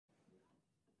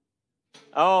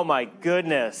Oh my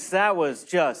goodness, that was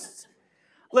just,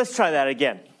 let's try that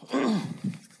again. Good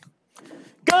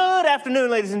afternoon,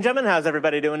 ladies and gentlemen. How's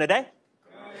everybody doing today?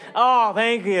 Oh,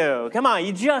 thank you. Come on,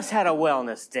 you just had a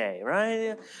wellness day,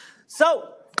 right? So,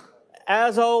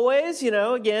 as always,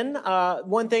 again,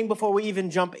 one thing before we even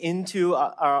jump into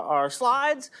our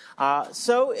slides.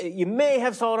 So, you may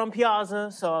have saw it on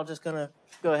Piazza, so I'm just going to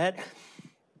go ahead.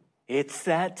 It's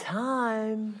that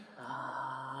time.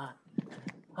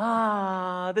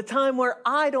 The time where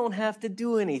I don't have to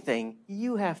do anything.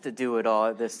 You have to do it all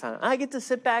at this time. I get to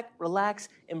sit back, relax,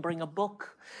 and bring a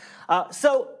book.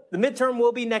 So the midterm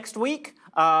will be next week.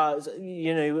 All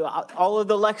of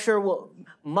the lecture will,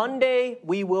 Monday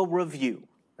we will review.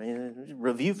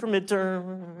 Review for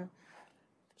midterm.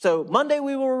 So Monday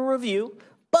we will review,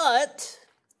 but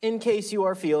in case you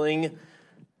are feeling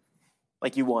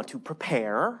like you want to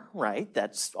prepare, right?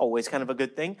 That's always kind of a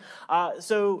good thing.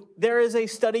 So there is a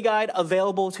study guide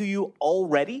available to you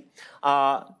already.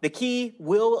 The key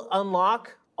will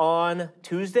unlock on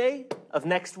Tuesday of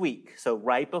next week. So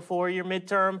right before your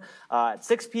midterm at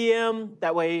 6 p.m.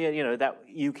 That way, that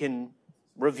you can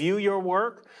review your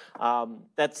work.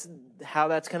 That's how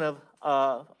that's kind of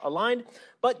aligned.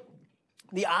 But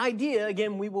the idea,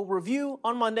 again, we will review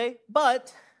on Monday,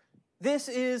 but this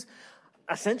is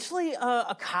essentially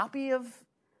a copy of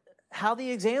how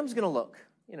the exam's going to look.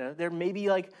 There may be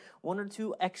like one or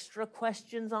two extra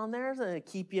questions on there to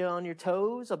keep you on your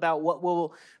toes about what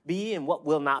will be and what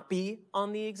will not be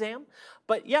on the exam.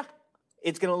 But yeah,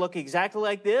 it's going to look exactly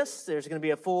like this. There's going to be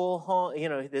a full,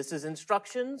 this is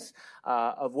instructions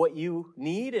of what you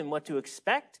need and what to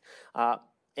expect. And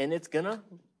it's going to,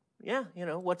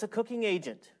 what's a cooking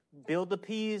agent? Build the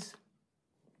peas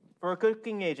for a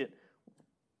cooking agent.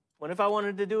 What if I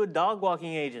wanted to do a dog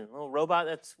walking agent, a little robot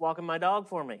that's walking my dog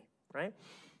for me, right?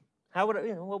 How would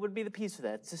what would be the piece of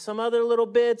that? Some other little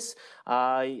bits,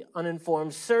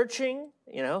 uninformed searching,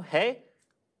 hey,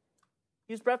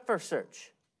 use breadth first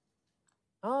search.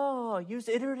 Oh, use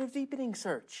iterative deepening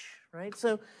search, right?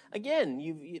 So again,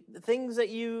 the things that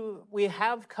we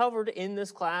have covered in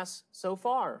this class so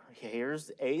far.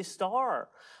 Here's a star.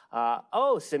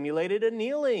 Simulated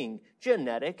annealing,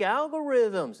 genetic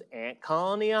algorithms, ant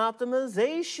colony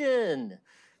optimization.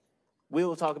 We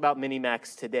will talk about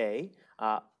Minimax today.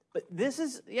 But this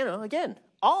is, again,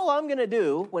 all I'm going to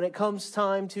do when it comes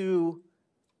time to,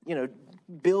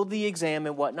 build the exam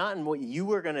and whatnot, and what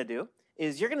you are going to do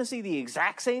is you're going to see the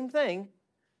exact same thing.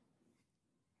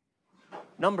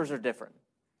 Numbers are different,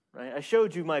 right? I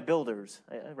showed you my builders,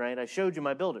 right? I showed you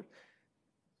my builders.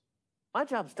 My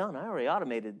job's done. I already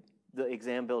automated the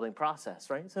exam building process,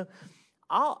 right? So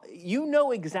you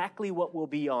know exactly what will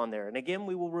be on there. And again,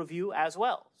 we will review as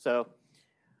well. So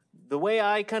the way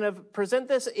I kind of present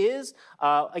this is,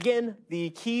 again, the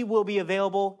key will be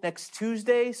available next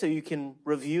Tuesday so you can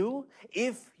review.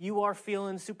 If you are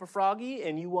feeling super froggy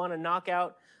and you want to knock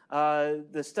out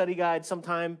the study guide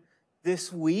sometime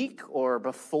this week or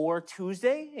before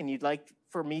Tuesday and you'd like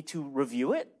for me to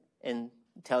review it and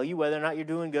tell you whether or not you're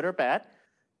doing good or bad,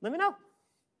 let me know,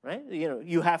 right?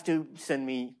 You have to send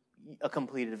me a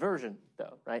completed version,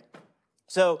 though, right?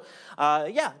 So,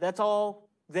 that's all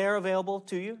there available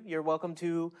to you. You're welcome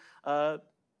to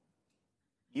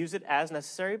use it as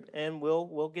necessary, and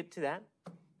we'll get to that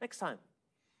next time.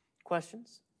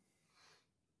 Questions?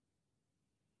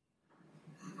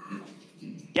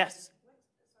 Yes?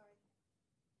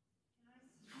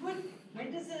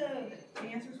 When does the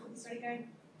answers for the study guide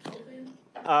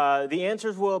open? The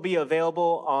answers will be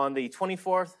available on the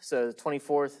 24th. So the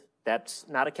 24th, that's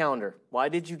not a calendar. Why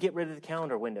did you get rid of the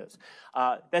calendar windows?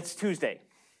 That's Tuesday.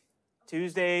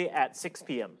 Tuesday at 6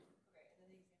 p.m.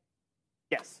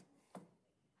 Yes.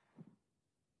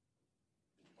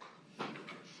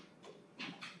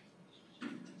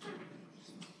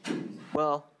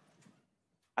 Well,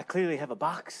 I clearly have a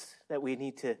box that we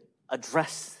need to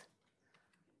address.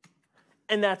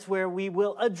 And that's where we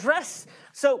will address.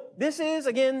 So this is,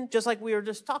 again, just like we were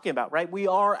just talking about, right? We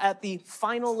are at the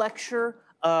final lecture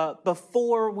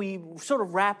before we sort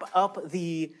of wrap up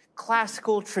the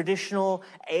classical, traditional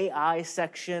AI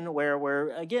section where we're,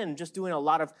 again, just doing a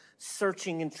lot of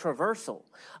searching and traversal.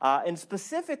 And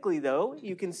specifically, though,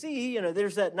 you can see,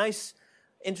 there's that nice,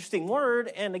 interesting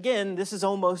word. And again, this is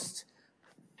almost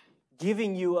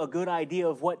giving you a good idea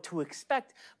of what to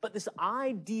expect. But this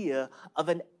idea of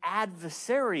an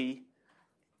adversary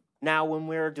now when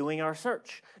we're doing our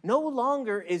search. No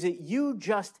longer is it you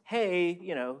just, hey,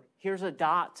 here's a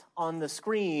dot on the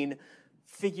screen,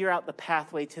 figure out the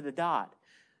pathway to the dot.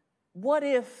 What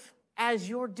if, as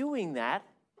you're doing that,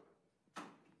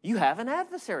 You have an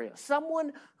adversarial,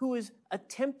 someone who is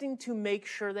attempting to make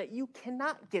sure that you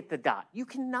cannot get the dot. You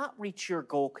cannot reach your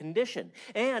goal condition.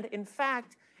 And in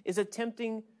fact, is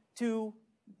attempting to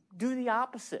do the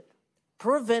opposite,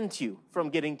 prevent you from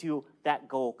getting to that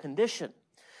goal condition.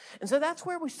 And so that's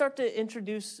where we start to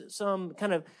introduce some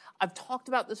kind of, I've talked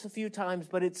about this a few times,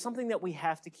 but it's something that we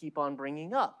have to keep on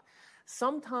bringing up.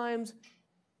 Sometimes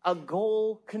a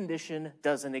goal condition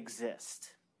doesn't exist,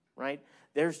 right?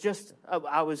 There's just,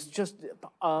 I was just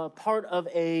part of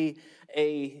a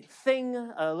thing,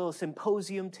 a little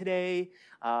symposium today.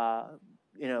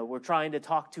 We're trying to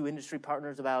talk to industry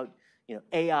partners about,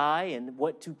 AI and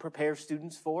what to prepare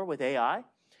students for with AI.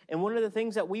 And one of the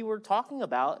things that we were talking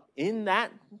about in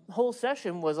that whole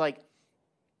session was like,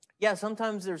 yeah,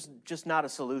 sometimes there's just not a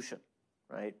solution,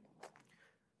 right?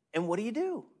 And what do you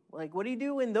do? Like, what do you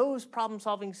do in those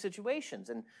problem-solving situations?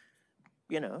 And,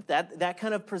 that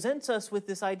kind of presents us with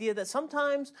this idea that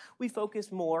sometimes we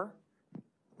focus more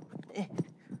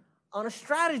on a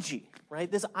strategy,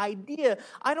 right? This idea,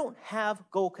 I don't have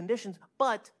goal conditions,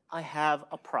 but I have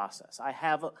a process. I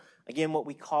have, again, what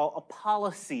we call a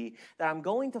policy that I'm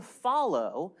going to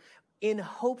follow in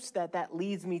hopes that that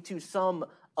leads me to some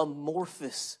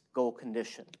amorphous goal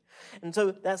condition. And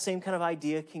so that same kind of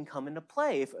idea can come into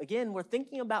play. If, again, we're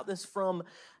thinking about this from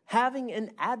having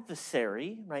an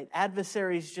adversary, right?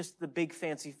 Adversary is just the big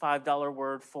fancy $5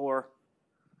 word for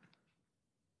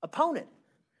opponent.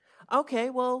 Okay,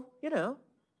 well,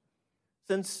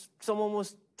 since someone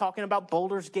was talking about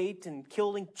Baldur's Gate and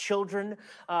killing children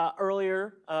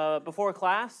earlier before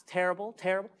class, terrible,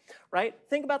 right?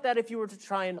 Think about that if you were to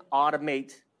try and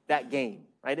automate that game,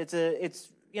 right?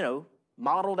 It's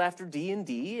modeled after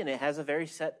D&D, and it has a very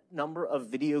set number of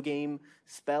video game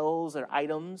spells or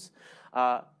items,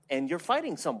 and you're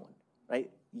fighting someone, right?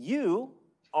 You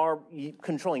are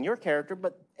controlling your character,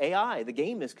 but AI, the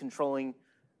game, is controlling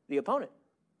the opponent.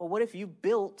 Well, what if you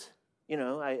built,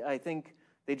 I think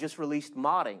they just released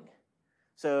modding.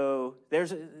 So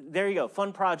there you go,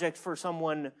 fun project for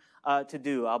someone to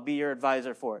do. I'll be your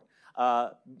advisor for it.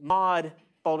 Mod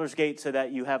Baldur's Gate so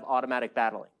that you have automatic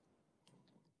battling.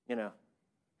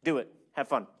 Do it, have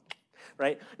fun,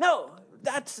 right? No,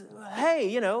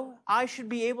 hey, I should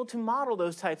be able to model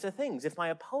those types of things. If my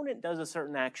opponent does a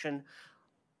certain action,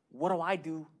 what do I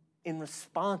do in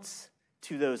response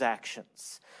to those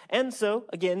actions? And so,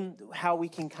 again, how we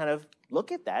can kind of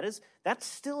look at that is that's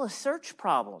still a search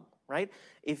problem, right?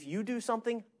 If you do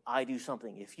something, I do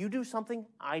something. If you do something,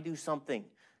 I do something.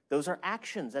 Those are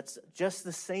actions. That's just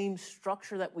the same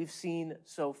structure that we've seen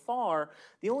so far.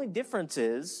 The only difference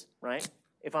is, right,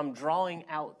 if I'm drawing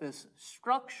out this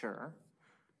structure,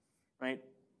 right,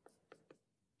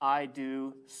 I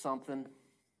do something.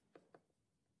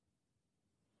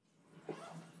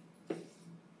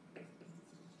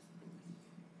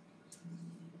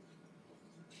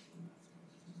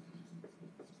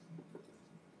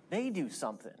 They do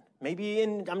something. Maybe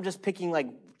I'm just picking like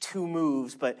 2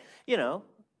 moves, but,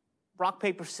 rock,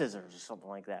 paper, scissors or something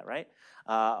like that, right?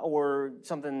 Or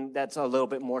something that's a little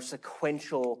bit more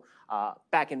sequential,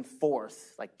 back and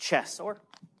forth, like chess, or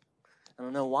I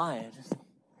don't know why, I just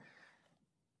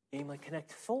game like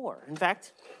Connect 4. In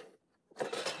fact,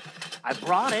 I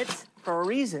brought it for a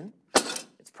reason.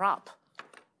 It's prop,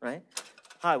 right?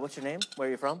 Hi, what's your name? Where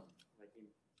are you from?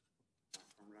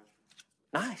 From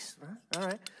Russia. Nice, all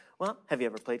right. Well, have you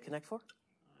ever played Connect 4?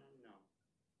 No.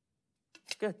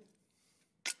 Good.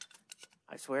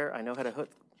 I swear I know how to hook.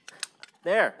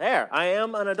 There. I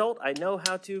am an adult. I know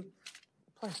how to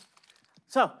play.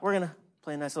 So we're going to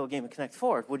play a nice little game of Connect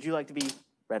 4. Would you like to be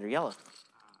red or yellow?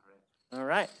 Red. All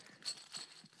right.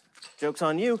 Joke's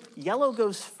on you. Yellow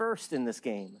goes first in this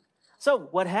game. So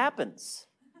what happens?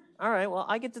 All right, well,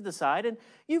 I get to decide. And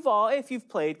if you've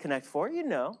played Connect 4,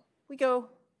 we go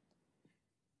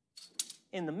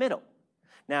in the middle.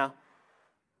 Now,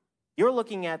 you're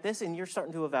looking at this and you're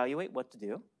starting to evaluate what to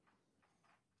do.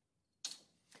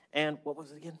 And what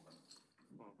was it again?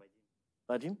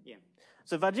 Vajim? Yeah.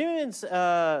 So Vajim is,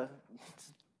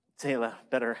 say it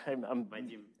better.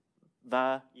 Vajim.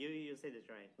 You say this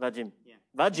right. Vajim. Yeah.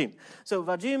 Vajim. So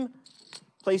Vajim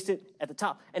placed it at the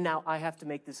top. And now I have to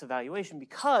make this evaluation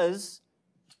because,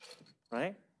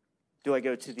 right, do I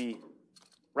go to the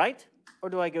right or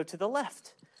do I go to the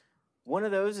left? One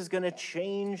of those is going to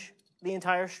change the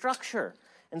entire structure.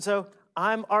 And so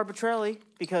I'm arbitrarily,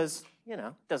 because, it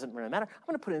doesn't really matter, I'm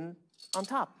going to put it on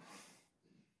top.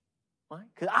 Why?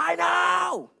 Because I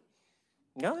know!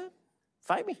 Go ahead.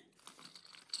 Fight me.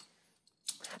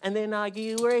 And then I get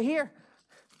you right here.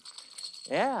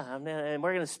 Yeah, and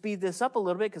we're going to speed this up a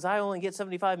little bit because I only get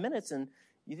 75 minutes and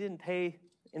you didn't pay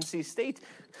NC State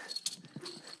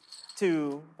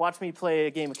to watch me play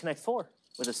a game of Connect 4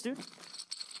 with a student.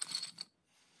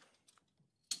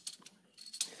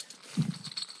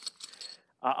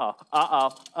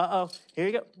 Uh-oh. Here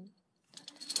you go.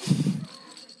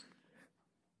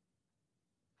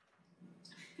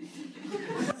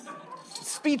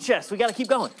 Speed chess. We got to keep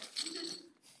going.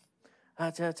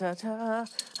 Ha-cha-cha-cha,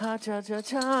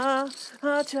 ha-cha-cha-cha,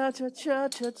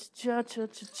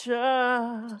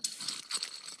 ha-cha-cha-cha-cha-cha-cha-cha.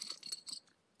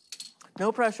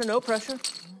 No pressure, no pressure.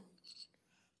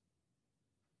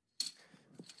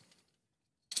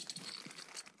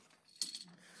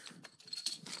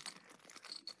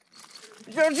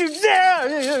 Don't you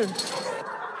dare!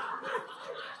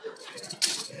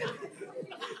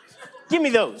 Give me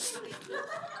those.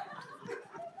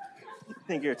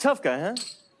 Think you're a tough guy, huh?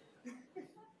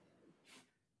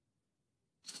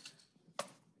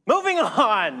 Moving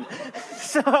on.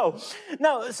 So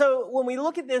when we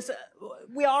look at this,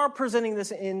 we are presenting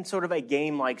this in sort of a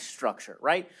game-like structure,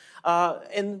 right?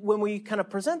 And when we kind of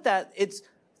present that, it's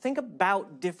think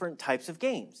about different types of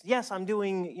games. Yes, I'm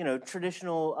doing,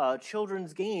 traditional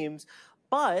children's games,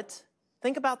 but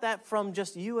think about that from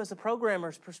just you as a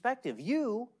programmer's perspective.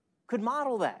 You could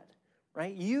model that,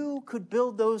 right? You could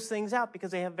build those things out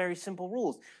because they have very simple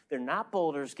rules. They're not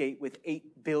Baldur's Gate with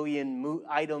 8 billion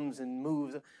items and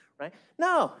moves, right?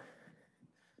 No.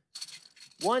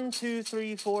 1, 2,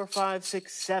 3, 4, 5,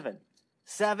 6, 7.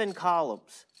 7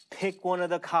 columns. Pick one of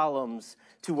the columns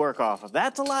to work off of.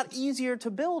 That's a lot easier to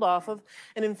build off of.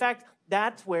 And in fact,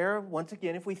 that's where, once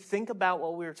again, if we think about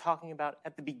what we were talking about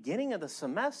at the beginning of the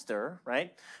semester,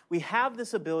 right, we have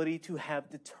this ability to have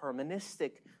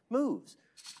deterministic moves.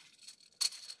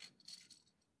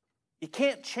 You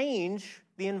can't change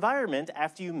the environment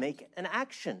after you make an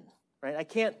action, right? I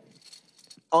can't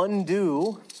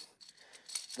undo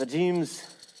the James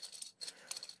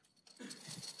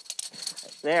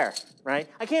there, right?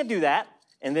 I can't do that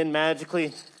and then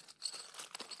magically,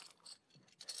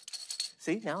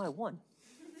 see, now I won,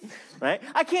 right?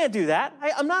 I can't do that.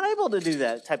 I'm not able to do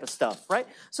that type of stuff, right?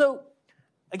 So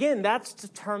again, that's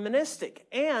deterministic.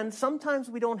 And sometimes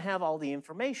we don't have all the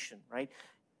information, right?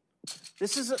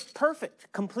 This is a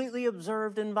perfect, completely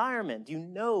observed environment. You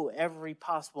know every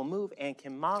possible move and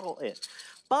can model it.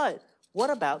 But what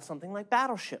about something like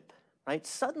Battleship, right?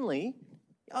 Suddenly,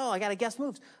 I got to guess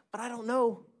moves, but I don't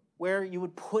know where you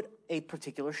would put a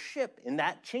particular ship, and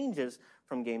that changes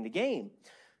from game to game.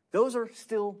 Those are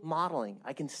still modeling.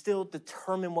 I can still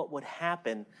determine what would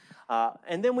happen.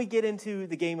 And then we get into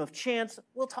the game of chance.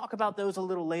 We'll talk about those a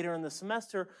little later in the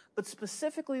semester, but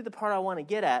specifically the part I want to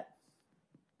get at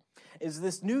is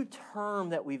this new term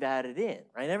that we've added in,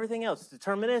 right? Everything else,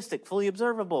 deterministic, fully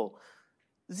observable,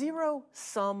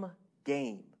 zero-sum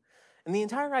game. And the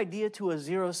entire idea to a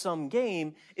zero-sum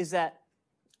game is that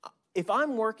if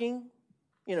I'm working,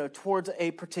 towards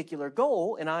a particular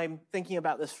goal, and I'm thinking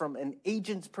about this from an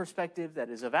agent's perspective that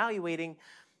is evaluating,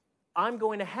 I'm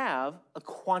going to have a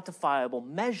quantifiable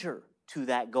measure to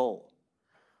that goal.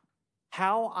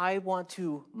 How I want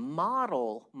to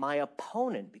model my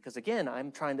opponent, because again,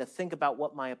 I'm trying to think about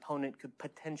what my opponent could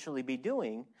potentially be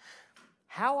doing.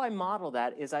 How I model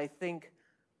that is I think,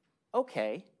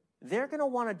 okay, they're going to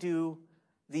want to do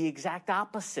the exact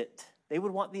opposite. They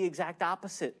would want the exact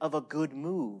opposite of a good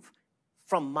move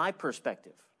from my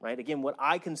perspective, right? Again, what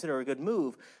I consider a good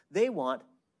move, they want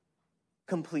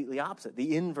completely opposite,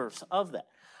 the inverse of that.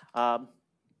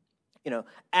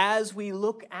 As we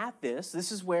look at this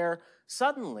is where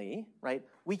suddenly, right,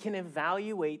 we can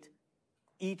evaluate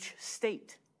each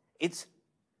state.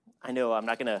 I know I'm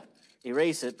not going to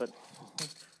erase it, but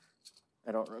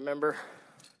I don't remember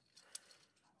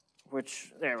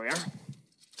there we are.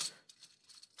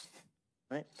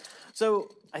 Right? So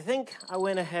I think I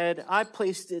went ahead, I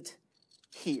placed it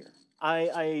here.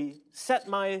 I set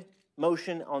my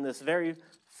motion on this very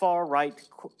far right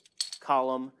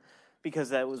column because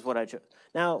that was what I chose.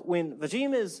 Now, when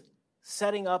Vajim is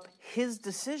setting up his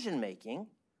decision-making,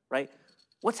 right,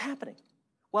 what's happening?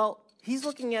 Well, he's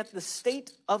looking at the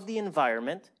state of the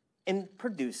environment and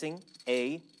producing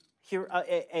an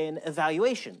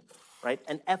evaluation, right,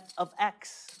 an f of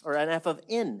x or an f of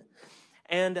n.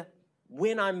 And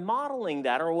when I'm modeling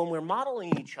that, or when we're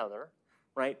modeling each other,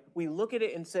 right, we look at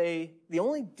it and say, the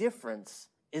only difference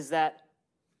is that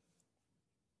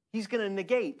he's going to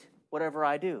negate whatever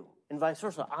I do, and vice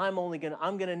versa. I'm going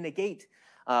to negate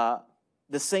the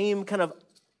same kind of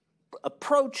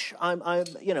approach.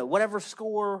 Whatever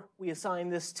score we assign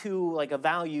this to, like a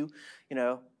value,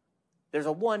 there's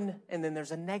a 1 and then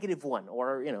there's a -1,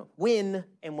 or win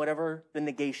and whatever the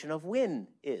negation of win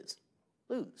is,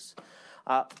 lose.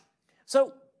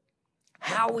 So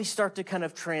how we start to kind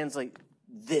of translate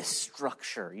this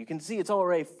structure. You can see it's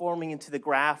already forming into the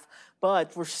graph,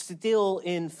 but we're still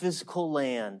in physical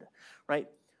land, right?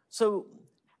 So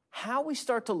how we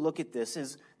start to look at this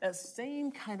is that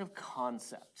same kind of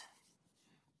concept,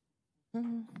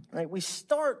 right? We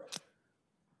start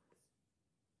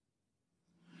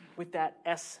with that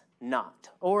S naught,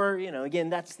 or, again,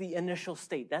 that's the initial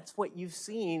state. That's what you've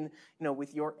seen,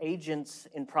 with your agents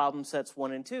in problem sets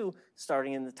 1 and 2,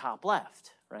 starting in the top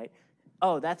left, right?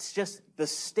 Oh, that's just the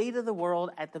state of the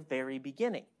world at the very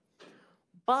beginning.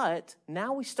 But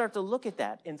now we start to look at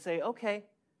that and say, okay,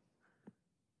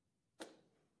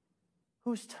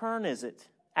 whose turn is it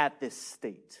at this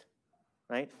state,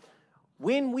 right?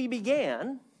 When we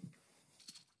began,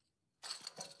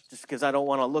 just because I don't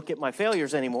want to look at my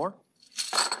failures anymore,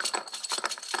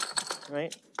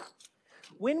 right?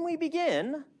 When we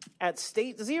begin at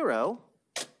state 0,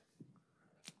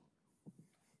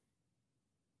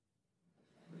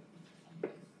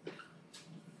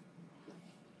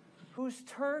 whose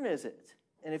turn is it?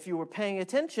 And if you were paying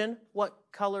attention, what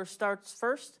color starts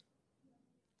first?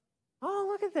 Oh,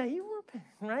 look at that. You were paying,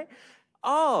 right?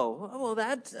 Oh, well,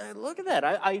 that's, look at that.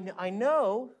 I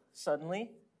know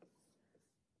suddenly.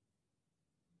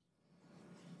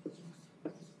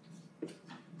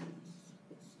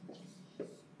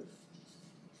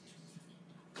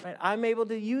 Right? I'm able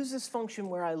to use this function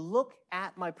where I look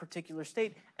at my particular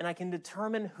state and I can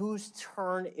determine whose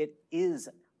turn it is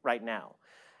right now.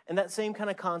 And that same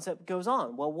kind of concept goes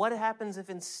on. Well, what happens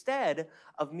if instead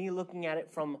of me looking at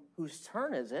it from whose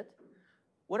turn is it,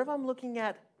 what if I'm looking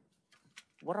at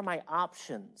what are my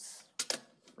options,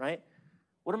 right?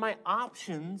 What are my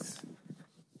options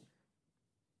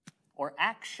or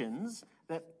actions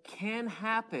that can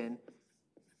happen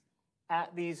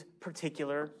at these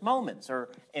particular moments, or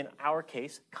in our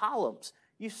case, columns?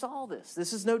 You saw this.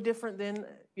 This is no different than,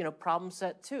 problem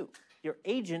set 2. Your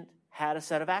agent had a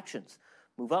set of actions.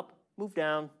 Move up, move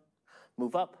down,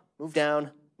 move up, move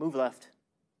down, move left,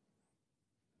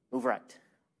 move right,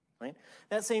 right?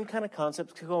 That same kind of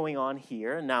concept's going on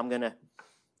here, and now I'm going to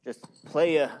just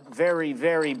play a very,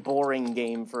 very boring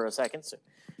game for a second. So,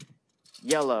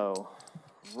 yellow,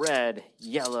 red,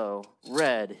 yellow,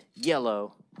 red,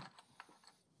 yellow,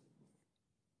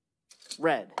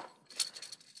 red,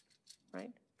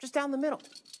 right? Just down the middle.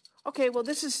 Okay, well,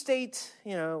 this is state,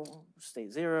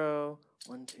 state 0,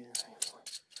 1, 2, 3, 4,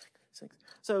 6.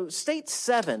 So state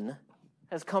 7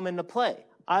 has come into play.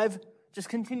 I've just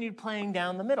continued playing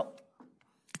down the middle.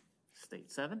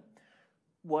 State 7.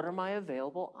 What are my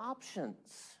available options,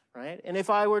 right? And if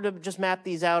I were to just map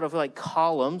these out of like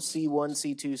columns, C1,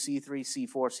 C2, C3,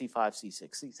 C4, C5,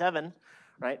 C6, C7,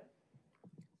 right?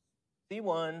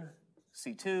 C1,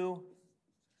 C2,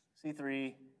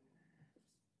 C3,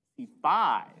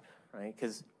 C5, right?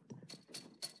 Because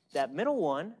that middle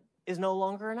one is no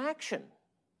longer an action.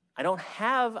 I don't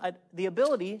have the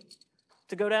ability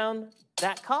to go down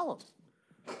that column.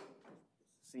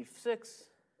 C6,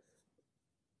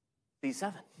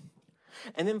 C7.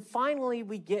 And then finally,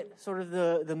 we get sort of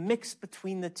the mix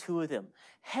between the two of them.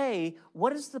 Hey,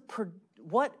 what is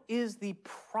the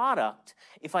product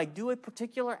if I do a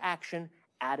particular action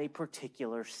at a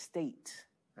particular state,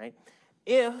 right?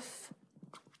 If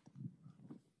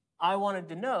I wanted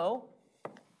to know,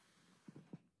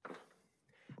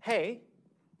 hey,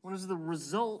 what is the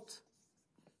result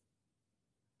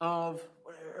of,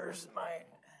 where's my,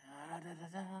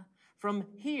 from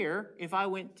here, if I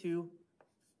went to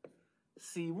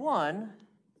C1,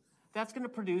 that's going to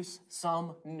produce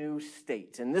some new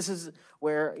state. And this is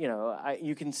where,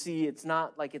 you can see it's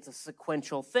not like it's a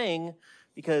sequential thing,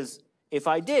 because if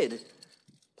I did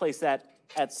place that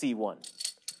at C1,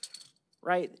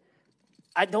 right,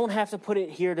 I don't have to put it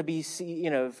here to be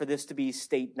for this to be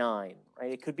state 9,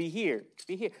 right? It could be here, it could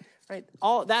be here, right?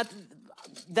 All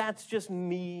that's just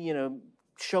me,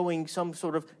 showing some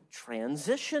sort of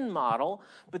transition model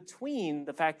between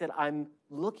the fact that I'm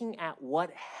looking at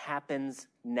what happens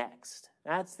next.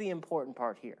 That's the important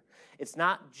part here. It's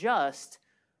not just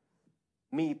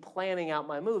me planning out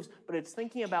my moves, but it's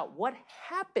thinking about what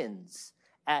happens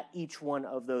at each one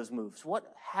of those moves.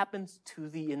 What happens to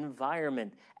the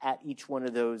environment at each one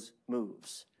of those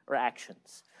moves or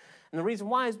actions? And the reason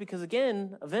why is because,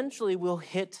 again, eventually we'll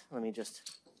hit,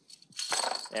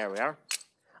 there we are.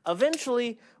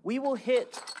 Eventually, we will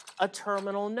hit a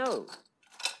terminal node,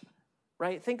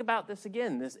 right? Think about this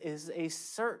again. This is a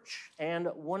search, and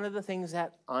one of the things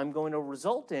that I'm going to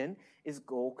result in is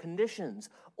goal conditions,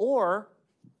 or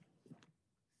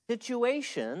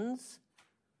situations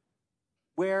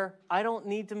where I don't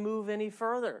need to move any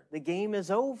further. The game is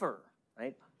over,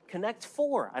 right? connect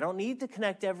 4. I don't need to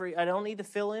connect I don't need to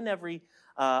fill in every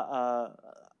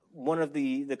one of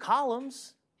the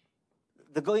columns.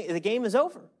 The game is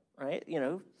over, right?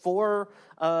 4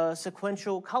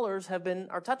 sequential colors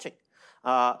are touching.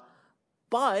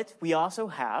 But we also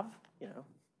have,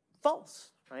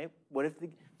 false, right? What if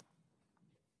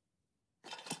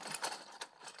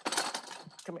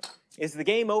come here. Is the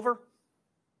game over?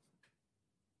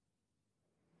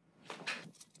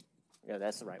 Yeah,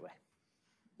 that's the right way.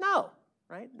 No,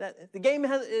 right? The game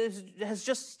has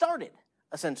just started,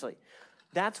 essentially.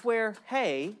 That's where,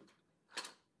 hey,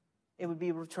 it would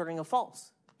be returning a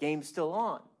false. Game's still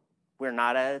on. We're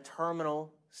not at a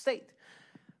terminal state.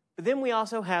 But then we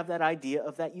also have that idea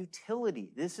of that utility.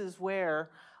 This is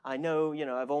where I know,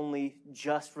 I've only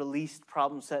just released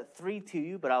problem set 3 to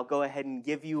you, but I'll go ahead and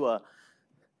give you a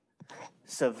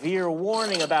severe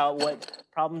warning about what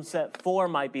problem set 4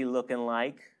 might be looking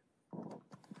like.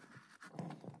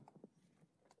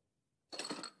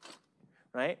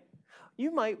 Right?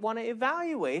 You might want to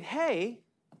evaluate, hey,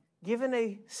 given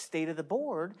a state of the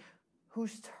board,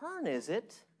 whose turn is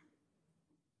it?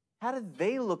 How did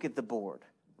they look at the board?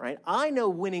 Right? I know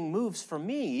winning moves for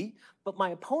me, but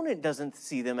my opponent doesn't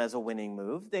see them as a winning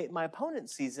move. My opponent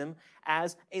sees them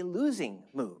as a losing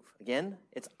move. Again,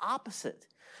 it's opposite.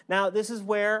 Now, this is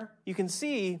where you can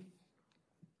see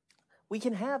we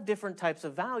can have different types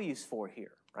of values for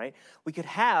here, right? We could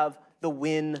have the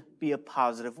win be a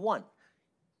positive 1.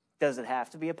 Does it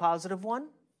have to be a positive 1?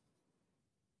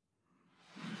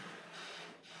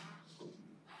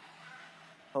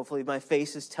 Hopefully my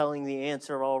face is telling the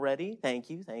answer already. Thank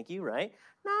you, right?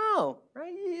 No,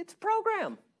 right? It's a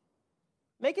program.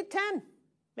 Make it 10.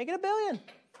 Make it 1 billion.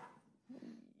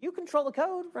 You control the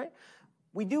code, right?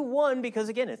 We do 1 because,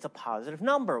 again, it's a positive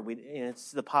number.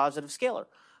 It's the positive scalar.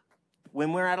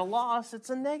 When we're at a loss, it's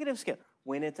a negative scalar.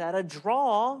 When it's at a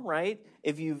draw, right,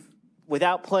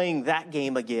 without playing that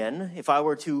game again, if I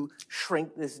were to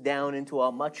shrink this down into a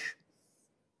much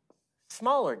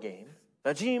smaller game,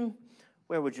 Vajim,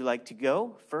 where would you like to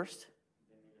go first?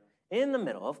 In the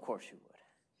middle, of course you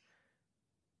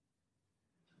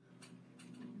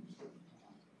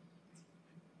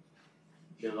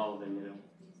would. Below the middle.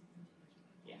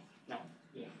 Yeah. No.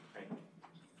 Yeah. Right.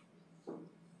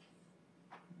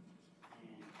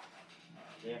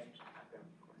 And left.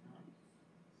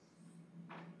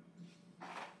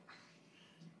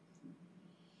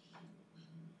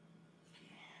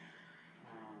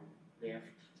 Left.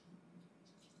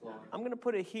 I'm going to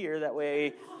put it here. That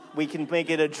way we can make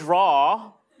it a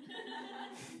draw.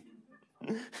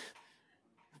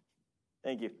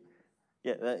 Thank you.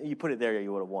 Yeah, you put it there,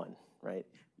 you would have won, right?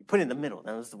 You put it in the middle.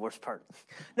 That was the worst part.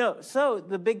 No, so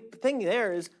the big thing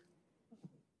there is,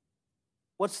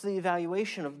 what's the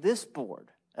evaluation of this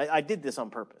board? I did this on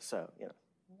purpose, so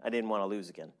I didn't want to lose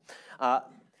again.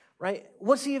 Right?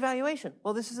 What's the evaluation?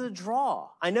 Well, this is a draw.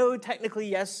 I know technically,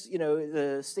 yes,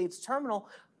 the state's terminal,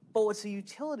 but what's the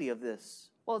utility of this?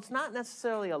 Well, it's not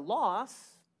necessarily a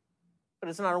loss, but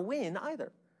it's not a win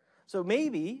either. So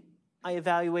maybe I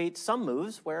evaluate some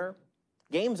moves where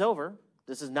game's over.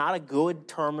 This is not a good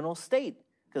terminal state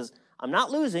because I'm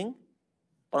not losing,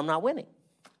 but I'm not winning.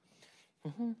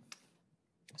 Mm-hmm.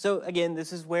 So again,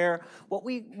 this is where what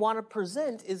we want to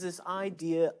present is this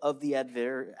idea of the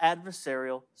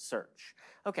adversarial search.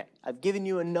 Okay, I've given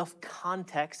you enough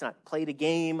context, and I played a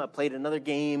game, I played another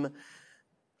game.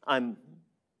 I'm,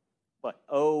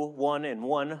 0, 1, and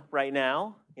 1 right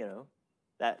now.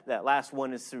 That last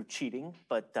one is through cheating,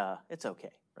 but it's okay,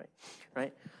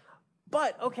 right?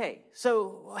 But, okay,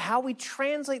 so how we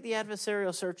translate the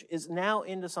adversarial search is now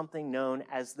into something known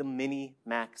as the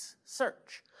Minimax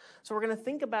search. So we're going to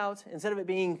think about, instead of it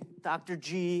being Dr.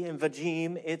 G and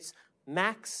Vajim, it's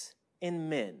Max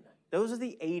and Min. Those are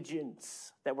the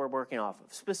agents that we're working off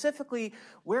of. Specifically,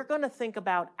 we're going to think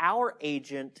about our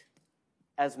agent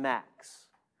as Max.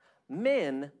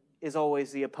 Min is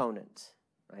always the opponent,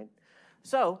 right?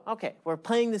 So, okay, we're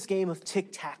playing this game of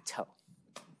tic-tac-toe.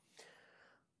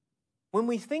 When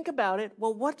we think about it,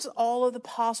 well, what's all of the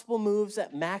possible moves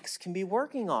that Max can be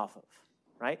working off of,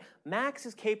 right? Max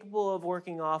is capable of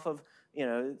working off of,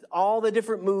 all the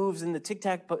different moves in the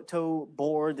tic-tac-toe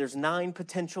board. There's 9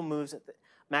 potential moves that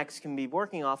Max can be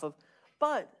working off of.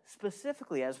 But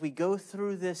specifically, as we go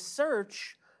through this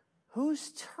search,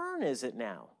 whose turn is it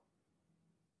now?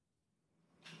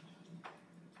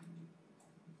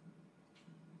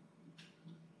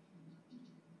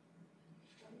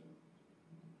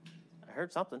 I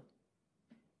heard something.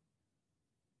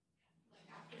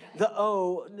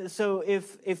 So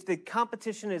if the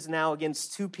competition is now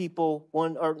against 2 people,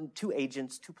 2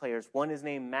 agents, 2 players, one is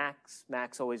named Max.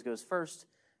 Max always goes first.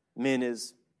 Min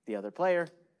is the other player.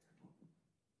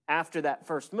 After that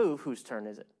first move, whose turn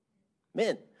is it?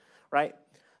 Min, right?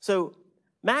 So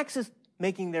max is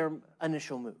making their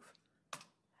initial move.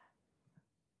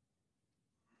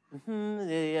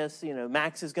 Yes,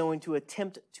 max is going to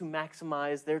attempt to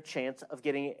maximize their chance of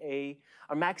getting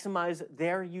or maximize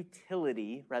their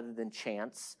utility rather than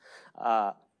chance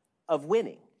of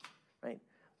winning, right?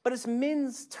 But it's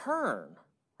Min's turn,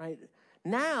 right?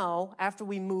 Now, after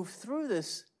we move through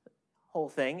this whole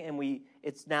thing and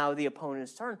it's now the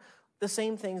opponent's turn, the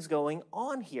same thing's going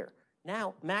on here.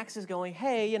 Now, Max is going,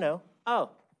 hey,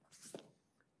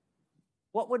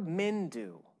 what would Min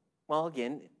do? Well,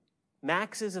 again,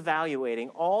 Max is evaluating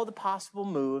all the possible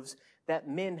moves that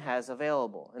Min has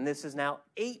available. And this is now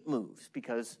 8 moves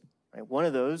because one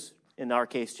of those, in our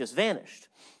case, just vanished.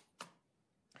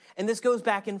 And this goes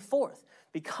back and forth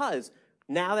because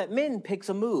now that Min picks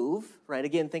a move, right,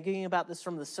 again, thinking about this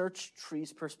from the search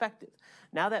tree's perspective.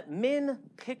 Now that Min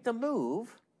picked a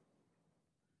move,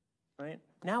 right,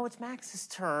 now it's Max's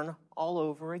turn all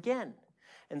over again.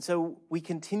 And so we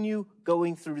continue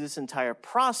going through this entire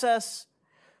process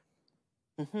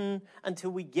until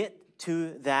we get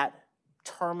to that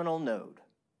terminal node.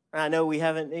 And I know we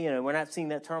haven't, we're not seeing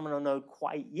that terminal node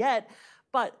quite yet,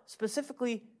 but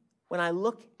specifically when I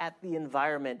look at the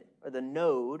environment or the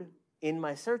node in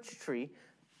my search tree,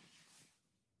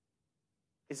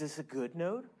 is this a good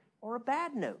node or a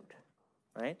bad node,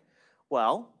 right?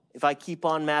 Well, if I keep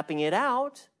on mapping it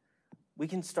out, we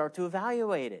can start to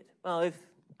evaluate it. Well, if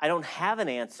I don't have an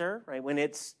answer, right, when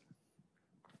it's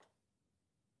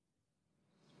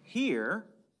here,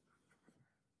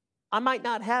 I might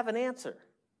not have an answer.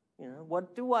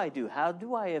 What do I do? How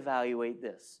do I evaluate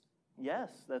this?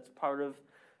 Yes, that's part of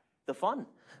the fun,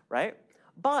 right?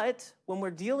 But when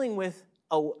we're dealing with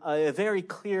a very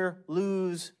clear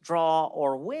lose, draw,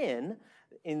 or win,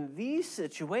 in these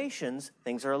situations,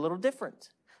 things are a little different.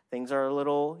 Things are a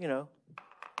little,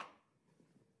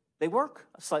 they work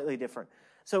slightly different.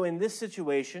 So in this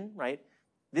situation, right,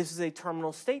 this is a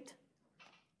terminal state.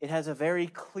 It has a very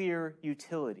clear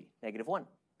utility, -1.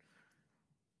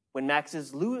 When Max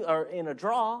is in a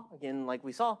draw, again, like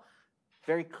we saw,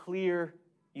 very clear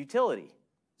utility,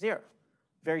 0.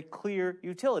 Very clear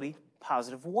utility,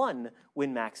 +1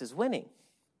 when Max is winning.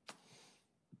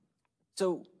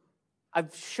 So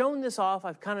I've shown this off.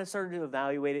 I've kind of started to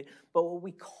evaluate it. But what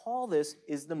we call this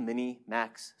is the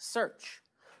Minimax search.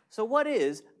 So what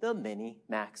is the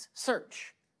Minimax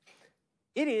search?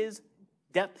 It is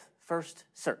depth-first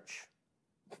search.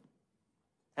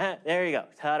 There you go.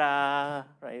 Ta-da!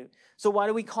 Right? So why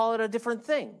do we call it a different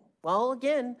thing? Well,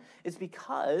 again, it's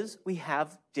because we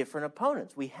have different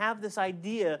opponents. We have this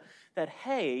idea that,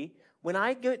 hey, when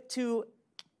I get to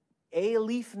a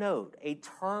leaf node, a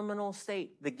terminal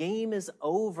state, the game is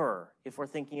over, if we're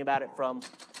thinking about it from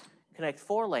Connect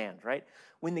 4 land, right?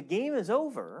 When the game is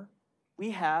over,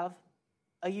 we have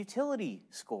a utility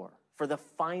score for the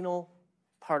final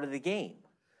part of the game.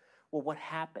 Well, what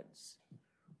happens,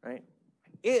 right?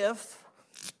 If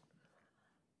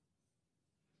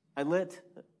I let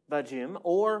Vajim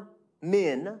or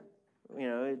Min,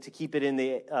 to keep it in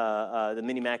the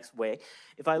Minimax way,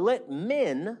 if I let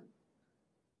Min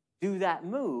do that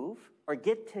move or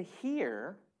get to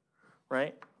here,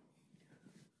 right,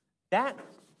 that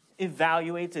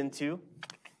evaluates into,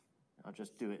 I'll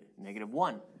just do it,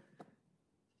 -1,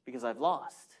 because I've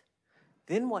lost.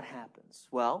 Then what happens?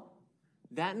 Well,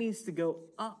 that needs to go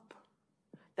up.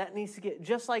 That needs to get,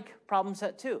 just like problem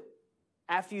set 2.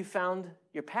 After you found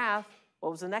your path,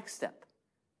 what was the next step?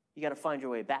 You got to find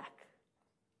your way back,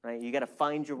 right? You got to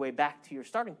find your way back to your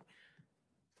starting point.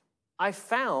 I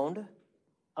found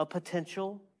a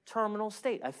potential terminal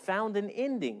state. I found an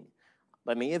ending.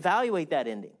 Let me evaluate that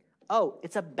ending. Oh,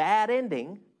 it's a bad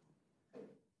ending.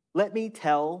 Let me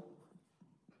tell,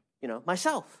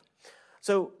 myself.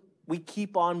 So we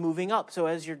keep on moving up. So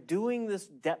as you're doing this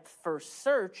depth-first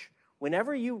search,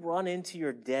 whenever you run into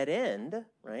your dead end,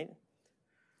 right,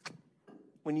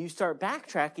 when you start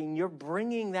backtracking, you're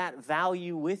bringing that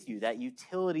value with you, that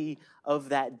utility of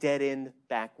that dead end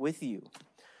back with you.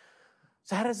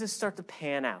 So how does this start to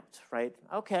pan out, right?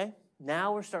 Okay,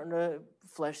 now we're starting to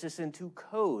flesh this into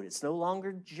code. It's no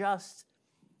longer just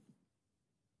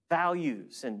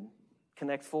values and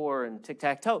Connect 4 and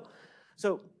tic-tac-toe.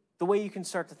 So the way you can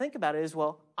start to think about it is,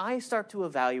 well, I start to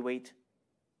evaluate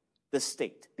the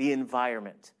state, the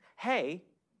environment. Hey,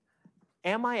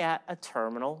 am I at a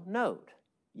terminal node?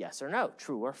 Yes or no,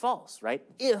 true or false, right?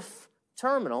 If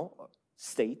terminal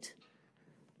state,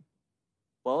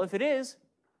 well, if it is,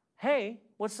 hey,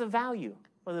 what's the value?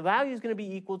 Well, the value is going to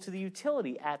be equal to the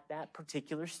utility at that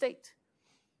particular state.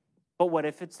 But what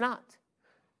if it's not?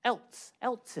 Else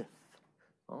if.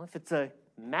 Well, if it's a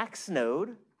max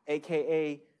node,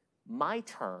 aka my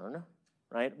turn,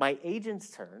 right, my agent's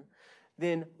turn,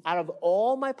 then out of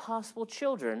all my possible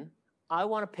children, I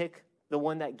want to pick the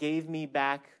one that gave me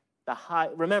back the high.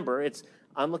 Remember,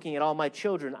 I'm looking at all my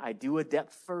children. I do a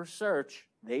depth first search.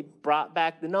 They brought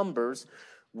back the numbers.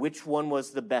 Which one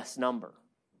was the best number,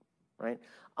 right?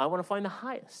 I want to find the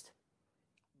highest.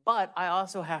 But I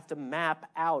also have to map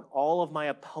out all of my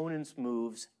opponent's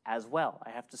moves as well.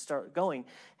 I have to start going,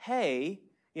 hey,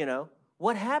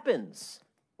 what happens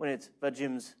when it's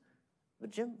Vajim's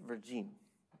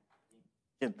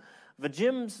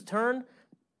turn?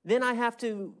 Then I have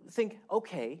to think,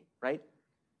 okay, right?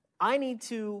 I need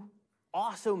to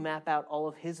also map out all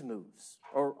of his moves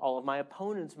or all of my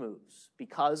opponent's moves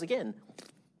because, again,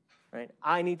 right,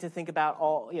 I need to think about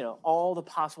all the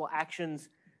possible actions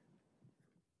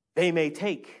they may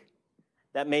take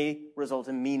that may result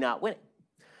in me not winning.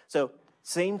 So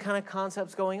same kind of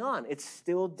concepts going on. It's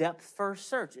still depth first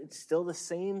search. It's still the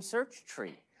same search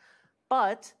tree.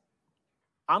 But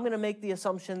I'm going to make the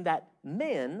assumption that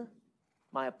Min,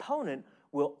 my opponent,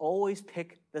 will always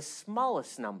pick the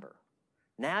smallest number.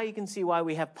 Now you can see why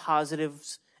we have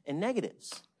positives and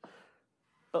negatives.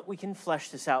 But we can flesh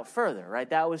this out further, right?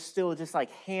 That was still just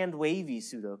like hand-wavy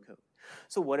pseudocode.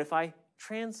 So what if I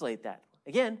translate that?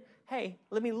 Again, hey,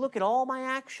 let me look at all my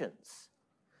actions.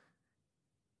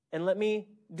 And let me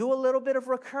do a little bit of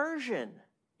recursion.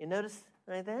 You notice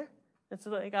right there? It's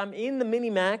like I'm in the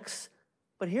Minimax,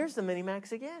 but here's the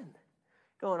Minimax again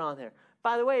going on there.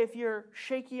 By the way, if you're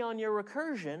shaky on your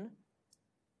recursion,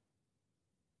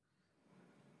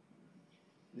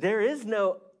 there is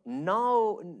no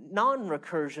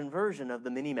non-recursion version of the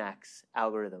Minimax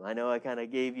algorithm. I know I kind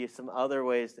of gave you some other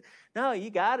ways. No, you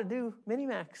got to do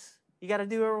Minimax. You got to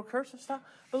do a recursive stuff.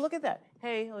 But look at that.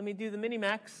 Hey, let me do the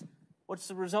Minimax. What's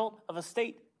the result of a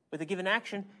state with a given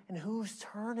action? And whose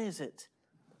turn is it?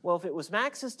 Well, if it was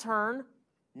Max's turn,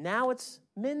 now it's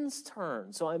Min's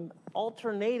turn. So I'm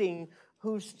alternating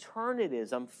whose turn it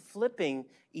is. I'm flipping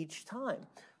each time.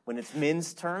 When it's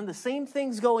Min's turn, the same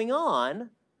thing's going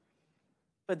on,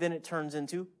 but then it turns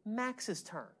into Max's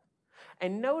turn.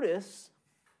 And notice,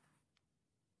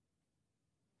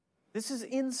 this is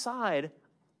inside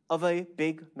of a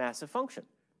big, massive function.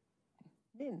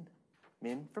 Min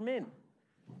for min,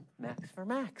 max for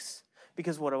max.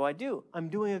 Because what do? I'm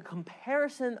doing a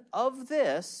comparison of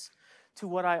this to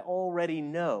what I already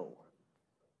know.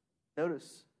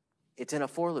 Notice, it's in a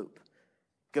for loop.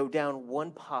 Go down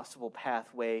one possible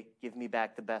pathway, give me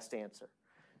back the best answer.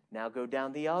 Now go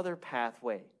down the other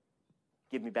pathway,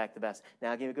 give me back the best.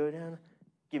 Now go down,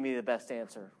 give me the best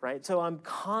answer, right? So I'm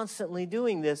constantly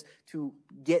doing this to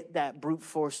get that brute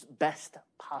force best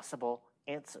possible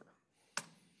answer.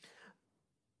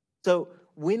 So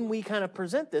when we kind of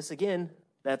present this, again,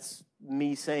 that's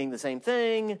me saying the same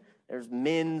thing. There's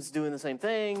Min's doing the same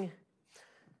thing.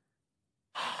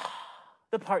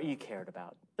 The part you cared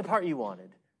about, the part you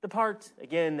wanted, the part,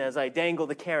 again, as I dangle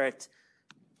the carrot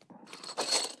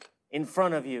in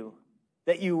front of you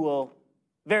that you will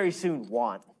very soon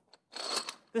want.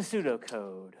 The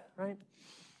pseudocode, right?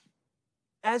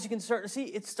 As you can start to see,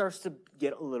 it starts to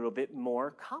get a little bit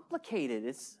more complicated.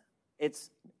 It's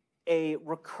a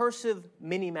recursive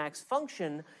Minimax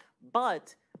function,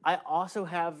 but I also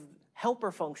have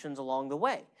helper functions along the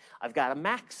way. I've got a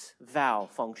max val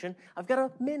function. I've got a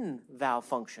min val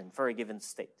function for a given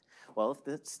state. Well, if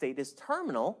the state is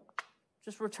terminal,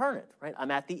 just return it, right?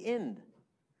 I'm at the end.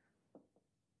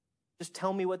 Just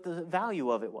tell me what the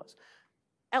value of it was.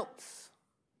 Else.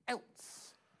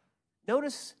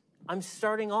 Notice I'm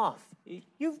starting off.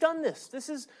 You've done this. This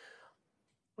is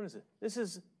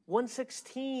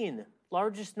 116,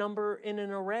 largest number in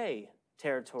an array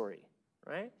territory,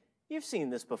 right? You've seen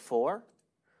this before.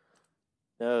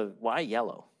 Why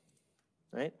yellow,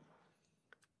 right?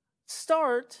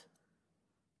 Start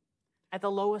at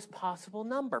the lowest possible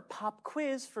number. Pop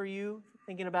quiz for you,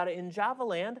 thinking about it in Java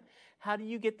land. How do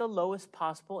you get the lowest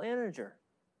possible integer?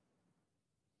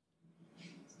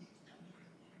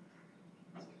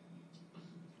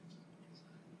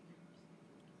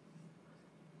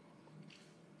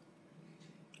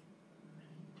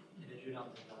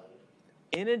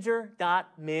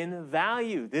 Integer.min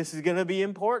value. This is going to be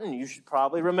important. You should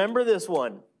probably remember this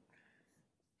one.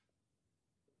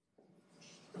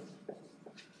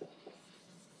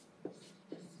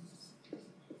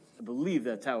 I believe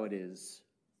that's how it is.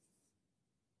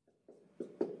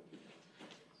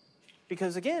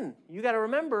 Because again, you got to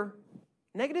remember,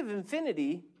 negative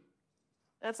infinity,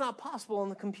 that's not possible on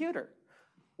the computer.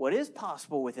 what is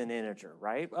possible with an integer,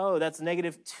 right? Oh, that's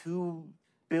negative 2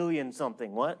 billion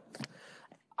something. What?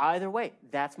 Either way,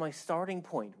 that's my starting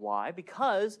point. Why?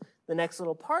 Because the next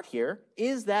little part here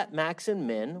is that max and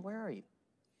min. Where are you?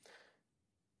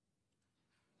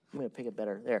 I'm going to pick it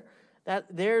better. There.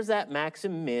 There's that max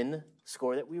and min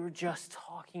score that we were just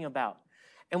talking about.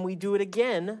 And we do it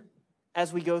again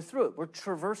as we go through it. We're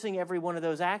traversing every one of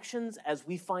those actions as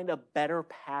we find a better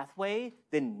pathway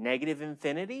than negative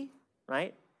infinity,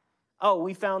 right? Oh,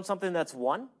 we found something that's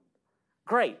 1?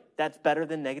 Great, that's better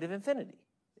than negative infinity.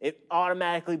 It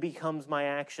automatically becomes my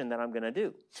action that I'm going to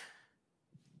do.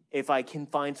 If I can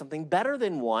find something better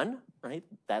than 1, right,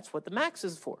 that's what the max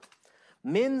is for.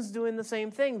 Min's doing the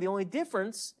same thing. The only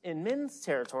difference in min's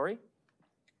territory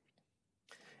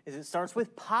is it starts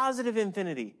with positive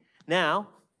infinity. Now,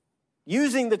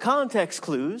 using the context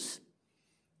clues,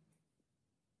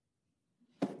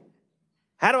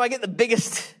 how do I get the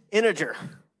biggest integer?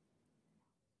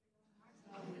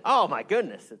 Oh my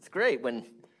goodness, it's great when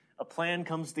a plan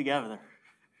comes together,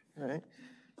 right?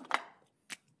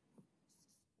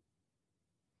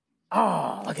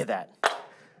 Oh, look at that.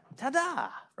 Ta-da,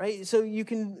 right? So you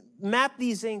can map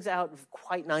these things out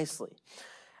quite nicely.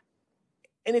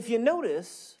 And if you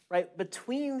notice, right,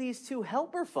 between these two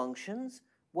helper functions,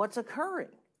 what's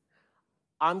occurring?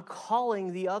 I'm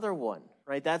calling the other one,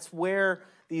 right? That's where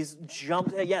these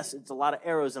jumps, yes, it's a lot of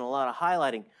arrows and a lot of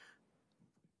highlighting.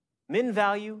 Min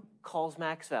value calls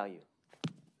max value.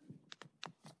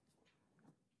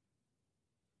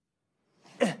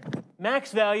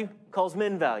 Max value calls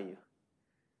min value.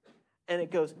 And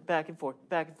it goes back and forth,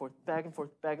 back and forth, back and forth,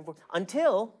 back and forth,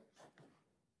 until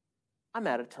I'm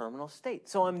at a terminal state.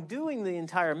 So I'm doing the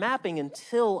entire mapping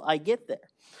until I get there.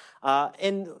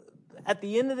 And at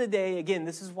the end of the day, again,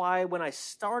 this is why when I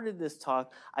started this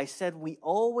talk, I said we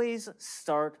always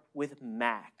start with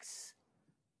max.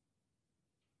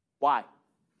 Why?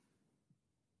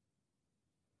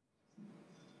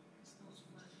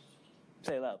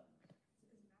 Say it loud.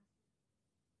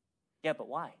 Yeah, but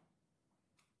why?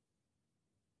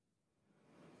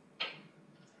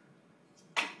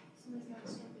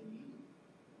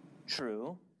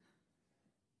 True.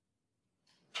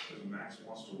 Because Max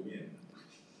wants to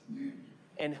win.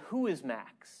 And who is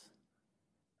Max?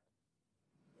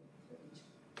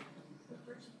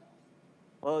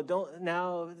 Well, don't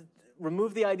now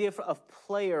remove the idea of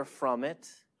player from it.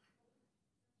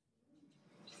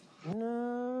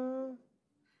 No.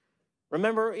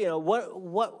 Remember,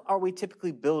 what are we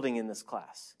typically building in this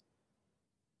class?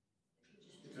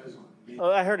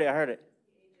 Oh, I heard it.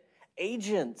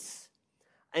 Agents.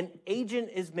 An agent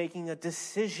is making a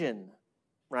decision,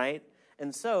 right?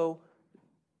 And so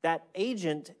that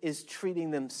agent is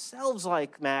treating themselves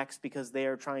like Max because they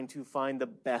are trying to find the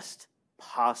best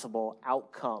possible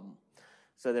outcome.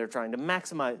 So they're trying to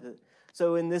maximize it.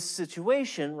 So in this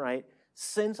situation, right,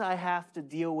 since I have to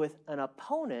deal with an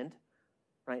opponent,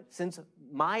 right, since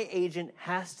my agent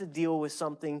has to deal with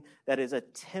something that is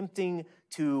attempting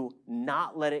to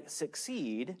not let it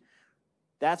succeed,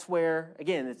 that's where,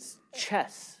 again, it's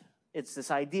chess. It's this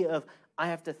idea of I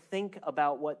have to think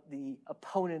about what the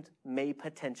opponent may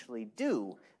potentially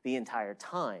do the entire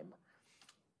time.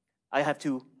 I have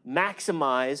to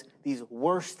maximize these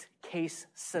worst case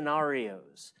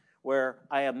scenarios where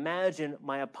I imagine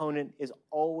my opponent is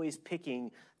always picking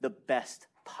the best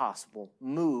possible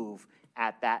move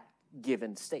at that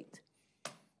given state.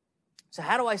 So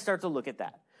how do I start to look at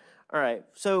that? All right,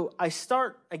 so I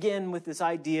start, again, with this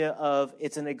idea of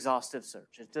it's an exhaustive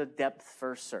search. It's a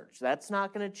depth-first search. That's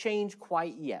not going to change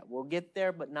quite yet. We'll get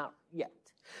there, but not yet.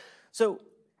 So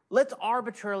let's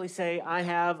arbitrarily say I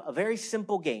have a very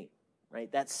simple game,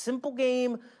 right? That simple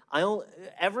game,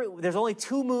 there's only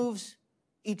 2 moves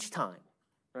each time,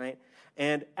 right?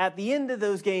 And at the end of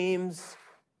those games,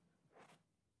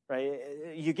 right,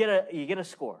 you get a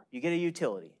score. You get a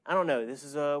utility. I don't know. This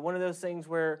is one of those things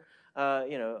where,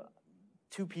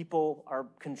 2 people are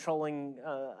controlling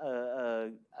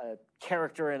a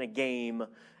character in a game,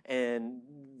 and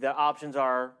the options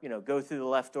are, go through the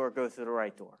left door, go through the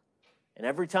right door. And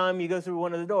every time you go through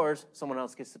one of the doors, someone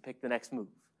else gets to pick the next move.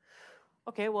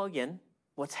 Okay, well, again,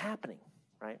 what's happening,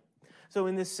 right? So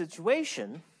in this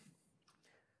situation,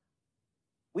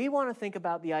 we want to think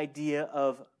about the idea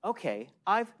of, okay,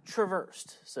 I've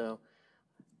traversed. So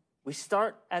we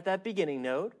start at that beginning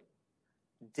node,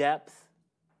 depth,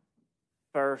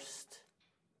 first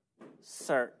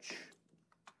search,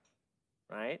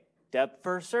 right? Depth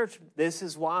first search. This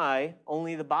is why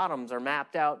only the bottoms are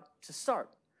mapped out to start.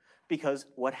 Because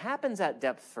what happens at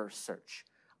depth first search?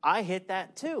 I hit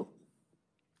that too.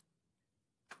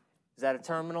 Is that a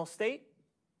terminal state?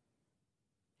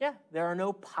 Yeah, there are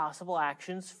no possible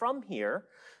actions from here.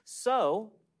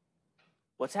 So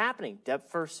what's happening?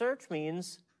 Depth first search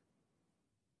means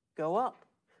go up.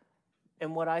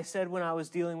 And what I said when I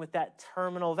was dealing with that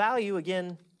terminal value,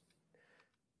 again,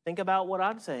 think about what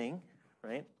I'm saying,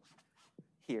 right?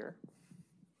 Here.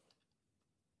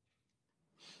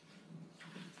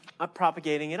 I'm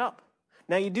propagating it up.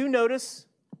 Now you do notice,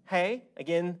 hey,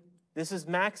 again, this is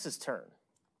Max's turn.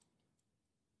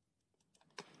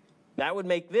 That would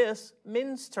make this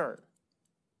Min's turn.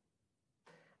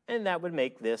 And that would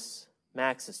make this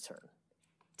Max's turn.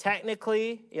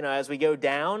 Technically, as we go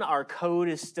down, our code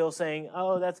is still saying,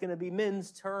 oh, that's going to be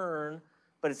Min's turn,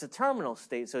 but it's a terminal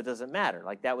state, so it doesn't matter.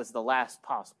 Like that was the last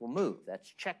possible move. That's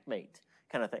checkmate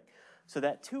kind of thing. So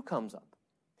that 2 comes up.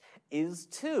 Is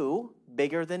 2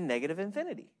 bigger than negative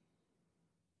infinity?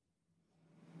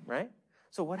 Right?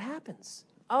 So what happens?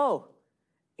 Oh,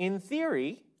 in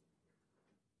theory,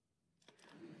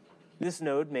 this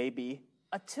node may be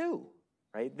a 2,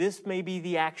 right? This may be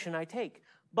the action I take.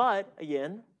 But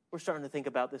again, we're starting to think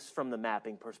about this from the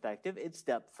mapping perspective. It's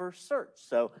depth first search.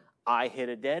 So I hit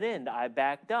a dead end. I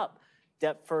backed up.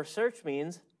 Depth first search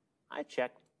means I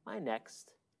check my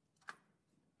next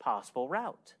possible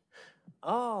route.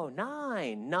 Oh,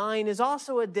 9. 9 is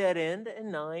also a dead end,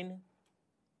 and 9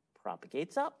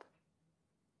 propagates up.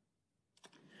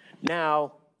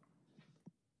 Now,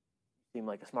 seem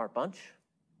like a smart bunch.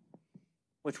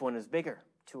 Which one is bigger,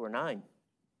 2 or 9?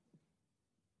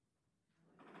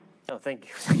 Oh, thank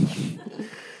you.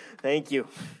 Thank you.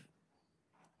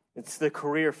 It's the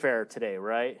career fair today,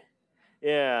 right?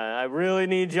 Yeah, I really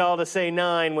need y'all to say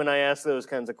 9 when I ask those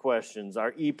kinds of questions.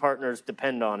 Our e-partners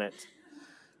depend on it,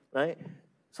 right?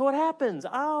 So what happens?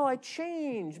 Oh, I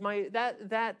change.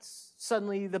 That's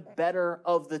suddenly the better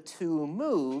of the 2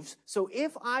 moves. So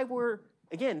if I were,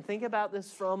 again, think about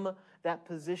this from that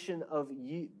position of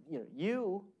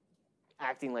you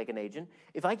acting like an agent.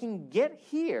 If I can get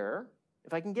here,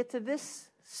 if I can get to this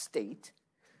state,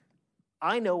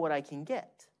 I know what I can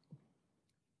get.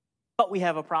 But we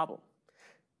have a problem.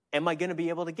 Am I going to be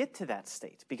able to get to that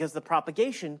state? Because the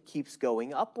propagation keeps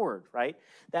going upward, right?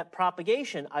 That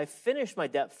propagation, I finished my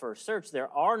depth first search. There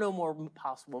are no more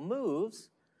possible moves.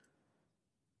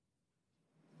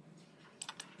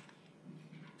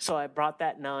 So I brought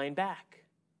that 9 back.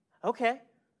 Okay.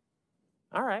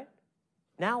 All right.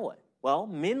 Now what? Well,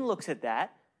 Min looks at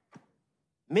that.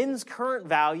 Min's current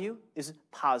value is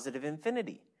positive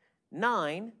infinity.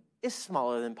 9 is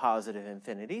smaller than positive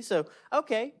infinity. So,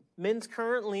 okay, Min's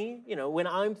currently, when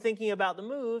I'm thinking about the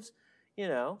moves,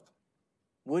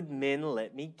 would Min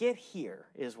let me get here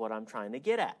is what I'm trying to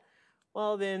get at.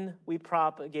 Well, then we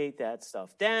propagate that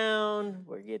stuff down.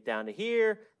 We get down to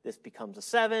here. This becomes a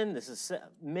 7. This is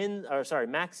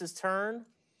Max's turn,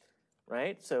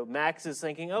 right? So Max is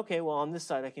thinking, okay, well, on this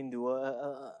side I can do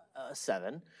a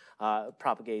 7.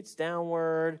 Propagates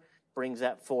downward, brings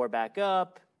that 4 back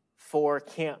up. 4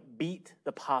 can't beat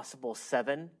the possible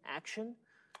 7 action.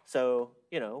 So,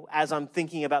 as I'm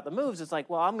thinking about the moves, it's like,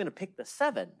 well, I'm going to pick the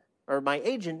 7. Or my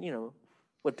agent,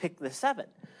 would pick the 7.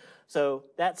 So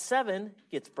that 7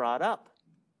 gets brought up.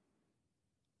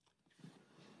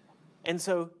 And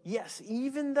so, yes,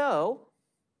 even though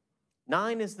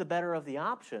 9 is the better of the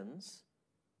options,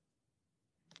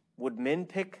 would Min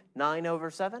pick 9 over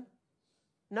 7?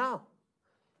 No.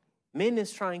 Min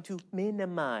is trying to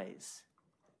minimize.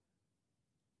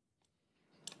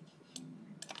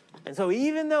 And so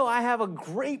even though I have a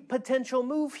great potential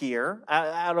move here,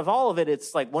 out of all of it,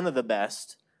 it's like one of the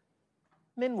best,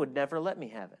 Min would never let me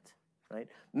have it, right?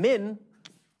 Min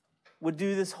would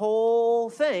do this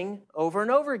whole thing over and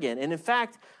over again. And in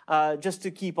fact, just to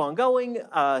keep on going,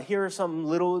 here are some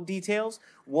little details.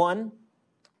 1,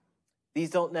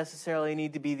 these don't necessarily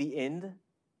need to be the end,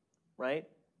 right?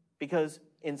 Because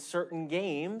in certain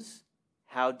games,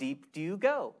 how deep do you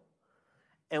go?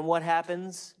 And what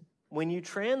happens when you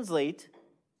translate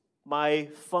my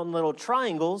fun little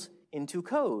triangles into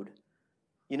code?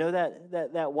 You know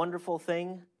that wonderful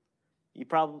thing?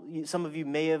 Some of you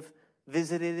may have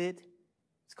visited it.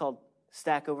 It's called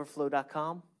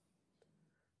stackoverflow.com.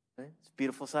 Right? It's a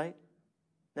beautiful site.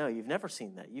 No, you've never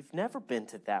seen that. You've never been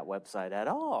to that website at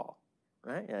all.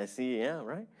 Right? I see, yeah,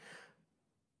 right?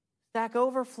 Stack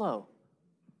Overflow.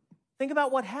 Think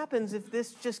about what happens if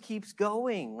this just keeps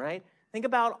going, right? Think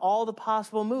about all the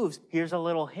possible moves. Here's a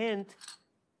little hint.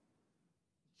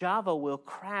 Java will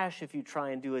crash if you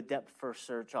try and do a depth first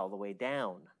search all the way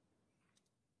down.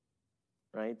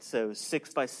 Right? So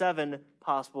 6 by 7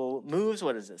 possible moves.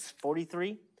 What is this?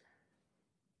 43?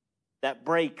 That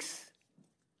breaks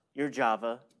your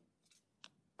Java,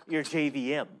 your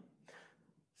JVM.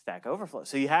 Stack Overflow.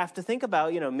 So you have to think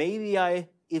about, maybe I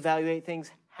evaluate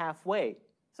things halfway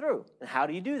through. And how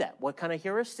do you do that? What kind of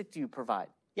heuristic do you provide?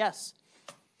 Yes.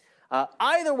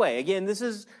 Either way, again, this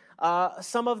is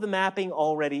some of the mapping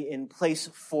already in place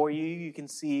for you. You can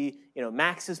see,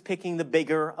 Max is picking the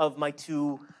bigger of my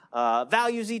two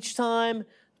values each time,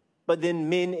 but then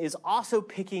Min is also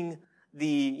picking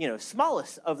the,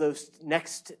 smallest of those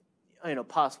next,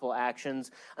 possible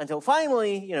actions until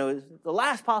finally, the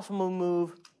last possible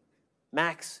move,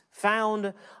 Max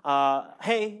found,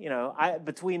 hey,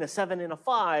 between a 7 and a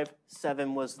 5,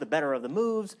 7 was the better of the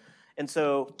moves. And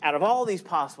so out of all these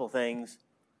possible things,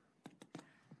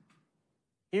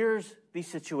 here's the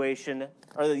situation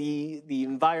or the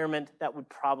environment that would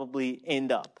probably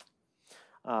end up.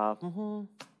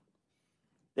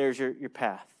 There's your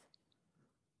path.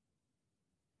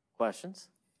 Questions?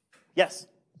 Yes?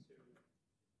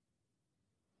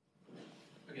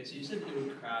 Okay, so you said it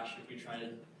would crash if we try to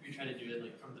do it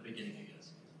like from the beginning, I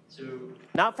guess. So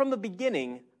not from the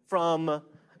beginning, from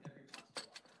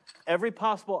every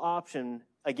possible option.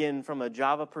 Again, from a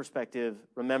Java perspective,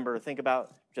 remember, think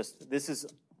about this is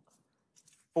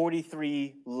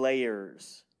 43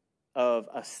 layers of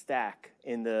a stack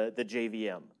in the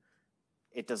JVM.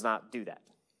 It does not do that.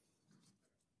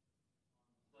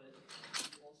 But you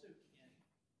also can't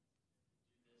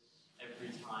do this every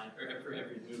time, or for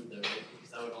every move, though, right?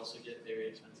 Because that would also get very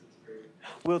expensive.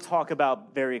 We'll talk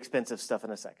about very expensive stuff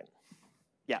in a second.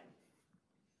 Yeah.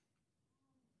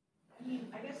 I mean,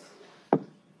 I guess the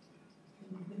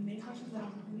main questions that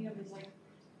I'm thinking of is like,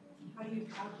 how do you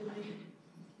calculate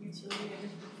utility of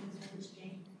this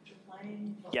game you're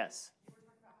playing? Yes.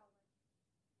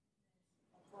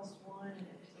 +1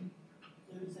 and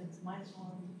lose and it's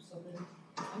 -1, so then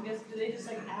I guess do they just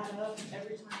like add up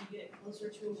every time you get closer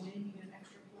to a win, you get an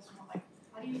extra +1? Like,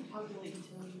 how do you calculate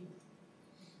utility?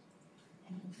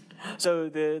 So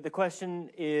the question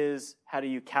is, how do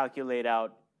you calculate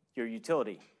out your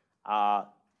utility?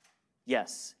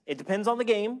 Yes, it depends on the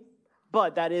game,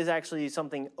 but that is actually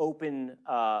something open.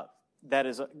 That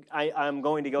is, I'm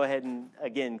going to go ahead and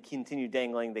again continue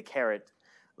dangling the carrot.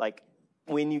 Like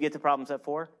when you get to problem set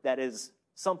 4, that is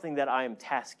something that I am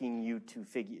tasking you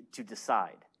to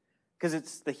decide, because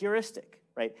it's the heuristic,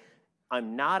 right?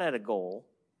 I'm not at a goal.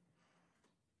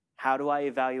 How do I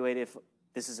evaluate if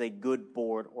this is a good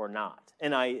board or not?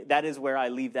 And that is where I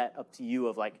leave that up to you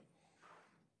of like,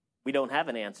 we don't have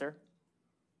an answer.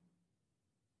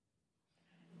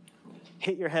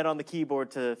 Hit your head on the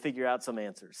keyboard to figure out some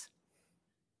answers.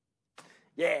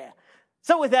 Yeah.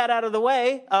 So with that out of the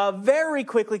way, very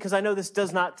quickly, because I know this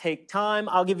does not take time,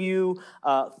 I'll give you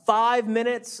 5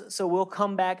 minutes. So we'll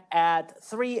come back at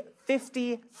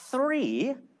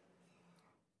 3:53.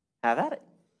 Have at it.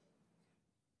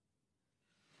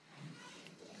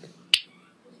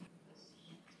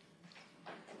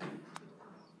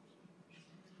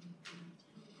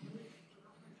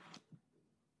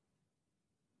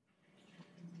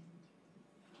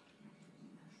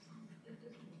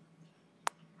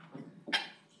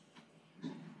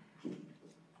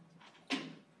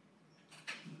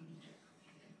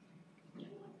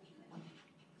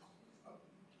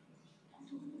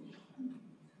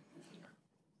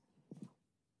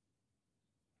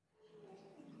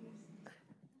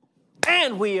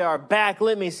 And we are back.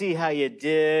 Let me see how you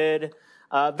did.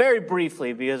 Very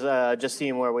briefly, because just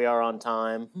seeing where we are on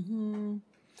time.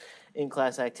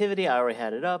 In-class activity, I already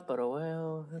had it up, but oh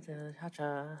well.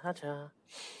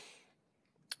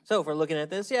 So if we're looking at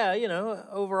this, yeah,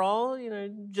 overall,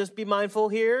 just be mindful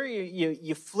here.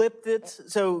 You flipped it.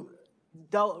 So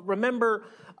remember,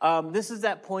 this is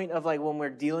that point of like when we're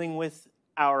dealing with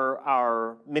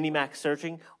our Minimax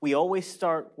searching, we always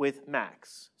start with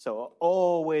max. So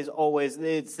always,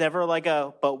 it's never like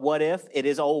but what if? It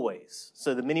is always.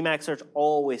 So the Minimax search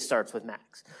always starts with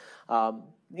max.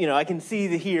 I can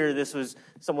see here this was,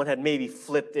 someone had maybe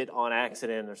flipped it on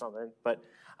accident or something, but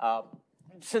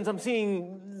since I'm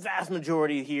seeing vast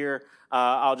majority here,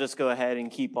 I'll just go ahead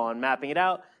and keep on mapping it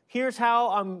out. Here's how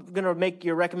I'm going to make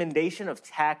your recommendation of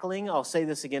tackling. I'll say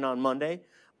this again on Monday.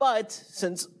 But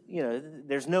since,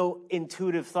 there's no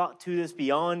intuitive thought to this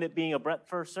beyond it being a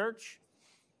breadth-first search,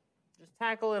 just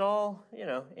tackle it all,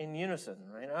 in unison,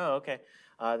 right? Oh, okay.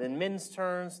 Then Min's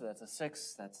turn, so that's a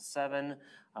 6, that's a 7.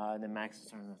 And then Max's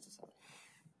turn, that's a 7.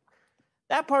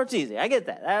 That part's easy. I get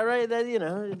that. Right?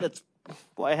 That's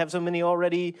why I have so many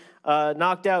already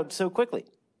knocked out so quickly.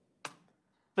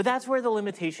 But that's where the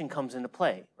limitation comes into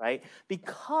play, right?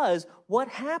 Because what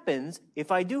happens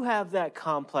if I do have that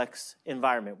complex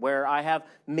environment where I have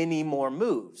many more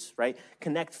moves, right?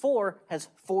 Connect 4 has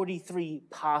 43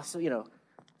 possible,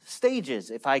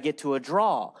 stages if I get to a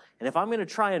draw. And if I'm going to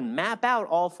try and map out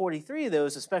all 43 of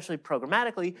those, especially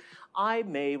programmatically, I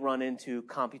may run into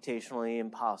computationally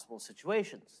impossible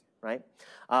situations, right?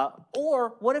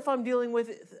 Or what if I'm dealing with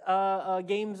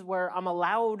games where I'm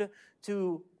allowed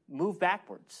to move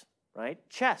backwards, right?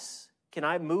 Chess, can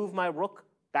I move my rook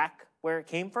back where it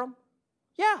came from?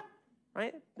 Yeah,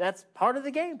 right? That's part of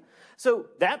the game. So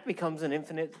that becomes an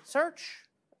infinite search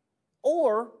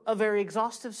or a very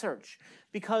exhaustive search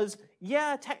because,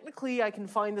 yeah, technically I can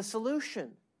find the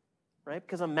solution, right?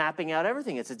 Because I'm mapping out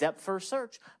everything. It's a depth-first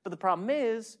search. But the problem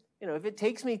is, if it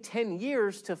takes me 10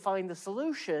 years to find the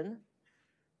solution,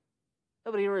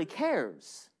 nobody really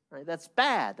cares, right? That's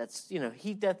bad. That's,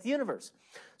 heat, death, universe.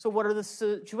 So what are the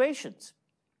situations?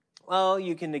 Well,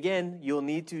 you'll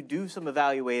need to do some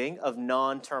evaluating of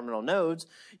non-terminal nodes.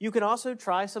 You can also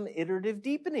try some iterative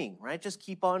deepening, right? Just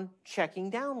keep on checking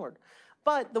downward.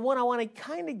 But the one I want to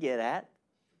kind of get at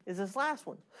is this last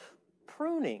one,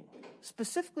 pruning.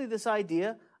 Specifically this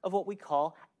idea of what we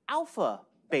call alpha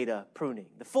beta pruning.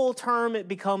 The full term, it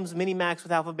becomes Minimax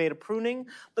with alpha beta pruning.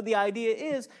 But the idea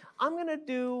is I'm going to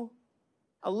do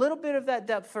a little bit of that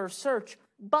depth first search,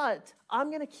 but I'm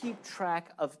going to keep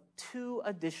track of 2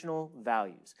 additional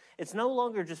values. It's no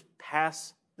longer just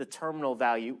pass the terminal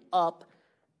value up.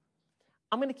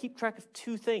 I'm going to keep track of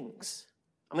 2 things.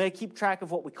 I'm going to keep track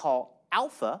of what we call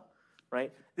alpha,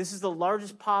 right? This is the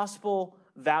largest possible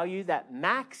value that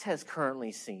Max has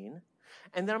currently seen.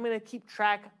 And then I'm going to keep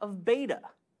track of beta.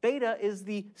 Beta is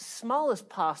the smallest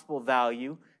possible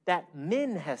value that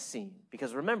Min has seen.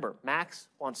 Because remember, Max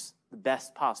wants the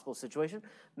best possible situation.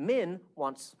 Min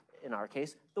wants, in our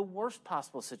case, the worst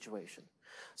possible situation.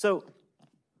 So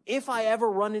if I ever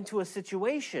run into a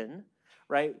situation,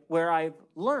 right, where I've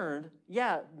learned,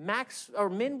 yeah, Max or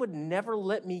Min would never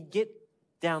let me get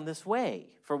down this way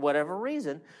for whatever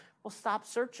reason, well, stop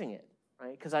searching it,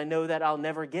 right? Because I know that I'll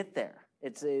never get there.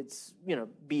 It's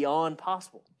beyond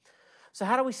possible. So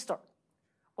how do we start?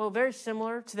 Well, very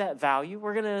similar to that value,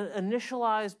 we're going to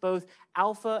initialize both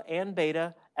alpha and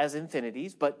beta as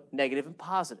infinities, but negative and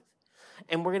positive.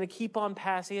 And we're going to keep on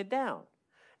passing it down.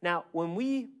 Now, when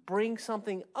we bring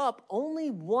something up,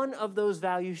 only one of those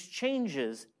values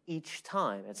changes each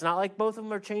time. It's not like both of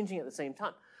them are changing at the same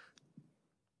time.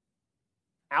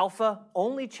 Alpha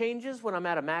only changes when I'm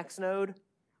at a max node.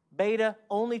 Beta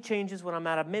only changes when I'm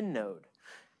at a min node.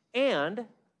 And,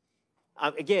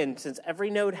 again, since every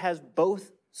node has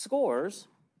both scores,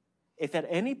 if at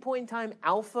any point in time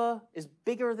alpha is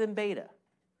bigger than beta,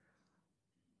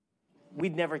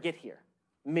 we'd never get here.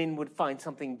 Min would find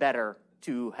something better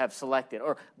to have selected,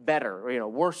 or better, or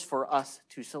worse for us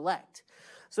to select.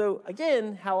 So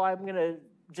again, how I'm going to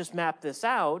just map this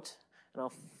out, and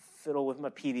I'll fiddle with my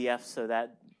PDF so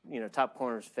that top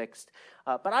corner is fixed.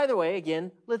 But either way,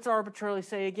 again, let's arbitrarily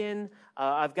say again,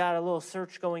 I've got a little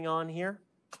search going on here.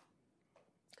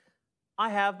 I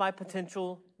have my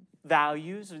potential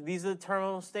values. These are the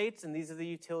terminal states, and these are the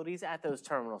utilities at those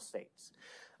terminal states.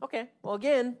 Okay, well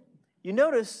again, you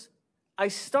notice I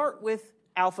start with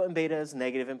alpha and beta as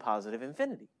negative and positive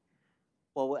infinity.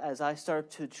 Well, as I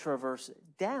start to traverse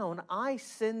down, I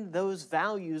send those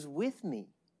values with me,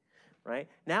 right?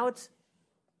 Now it's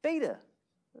beta,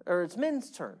 or it's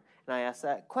Min's turn. And I ask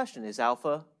that question, is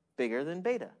alpha bigger than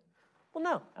beta? Well,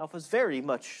 no, alpha is very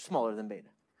much smaller than beta.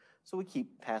 So we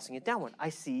keep passing it downward. I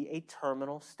see a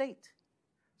terminal state.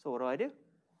 So what do?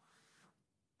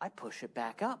 I push it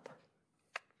back up.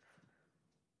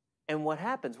 And what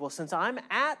happens? Well, since I'm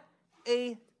at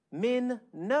a min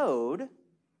node,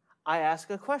 I ask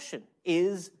a question.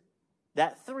 Is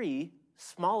that 3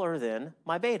 smaller than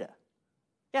my beta?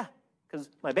 Yeah, because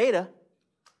my beta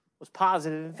was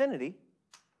positive infinity.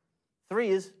 3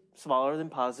 is smaller than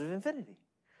positive infinity.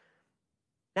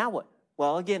 Now what?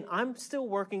 Well, again, I'm still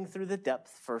working through the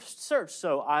depth first search.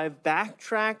 So I've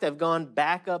backtracked. I've gone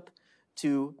back up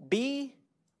to B,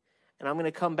 and I'm going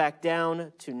to come back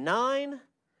down to 9.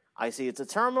 I see it's a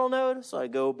terminal node, so I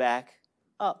go back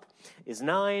up. Is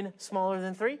 9 smaller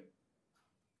than 3?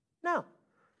 No.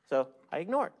 So I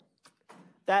ignore it.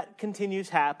 That continues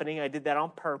happening. I did that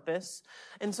on purpose.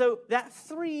 And so that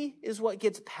 3 is what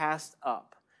gets passed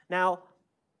up. Now,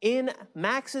 in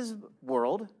Max's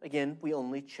world, again, we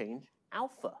only change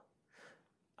alpha.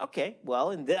 Okay,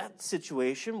 well, in that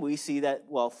situation, we see that,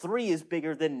 3 is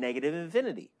bigger than negative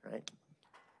infinity, right?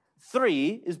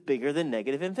 3 is bigger than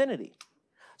negative infinity.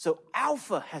 So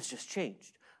alpha has just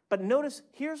changed. But notice,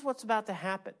 here's what's about to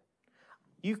happen.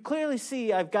 You clearly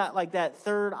see I've got like that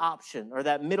third option, or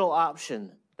that middle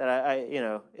option that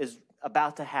I is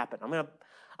about to happen.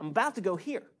 I'm about to go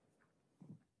here.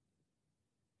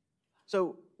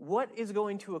 So what is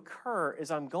going to occur is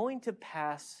I'm going to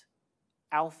pass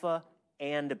alpha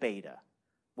and beta.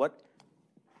 What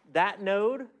that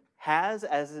node has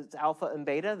as its alpha and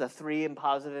beta, the 3 in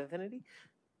positive infinity,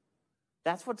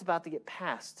 that's what's about to get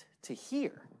passed to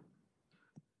here.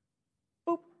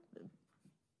 Boop.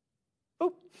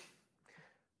 Boop.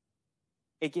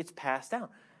 It gets passed down.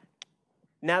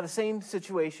 Now the same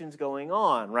situation's going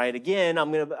on, right? Again,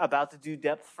 I'm about to do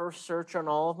depth first search on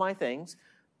all of my things.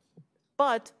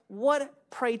 But what,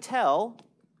 pray tell,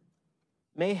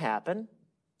 may happen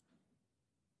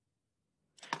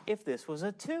if this was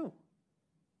a 2?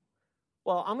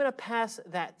 Well, I'm going to pass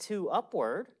that 2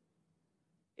 upward.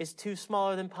 Is 2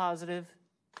 smaller than positive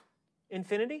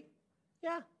infinity?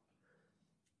 Yeah.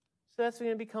 So that's going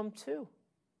to become 2.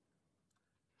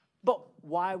 But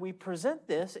why we present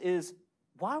this is,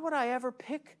 why would I ever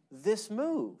pick this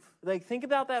move? Like, think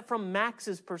about that from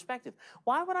Max's perspective.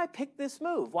 Why would I pick this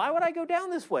move? Why would I go down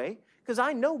this way? Because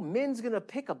I know Min's going to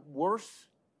pick a worse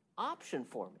option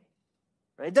for me.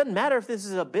 Right? It doesn't matter if this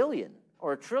is a billion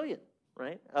or a trillion,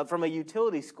 right? From a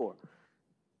utility score.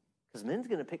 Because Min's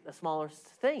going to pick the smallest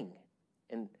thing.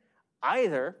 And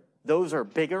either those are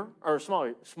bigger or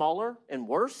smaller and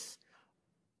worse,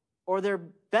 or they're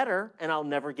better and I'll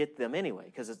never get them anyway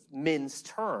because it's Min's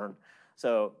turn.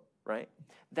 So, right?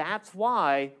 That's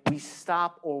why we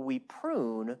stop or we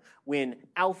prune when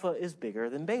alpha is bigger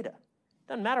than beta.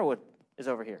 Doesn't matter what is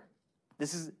over here.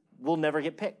 Will never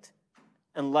get picked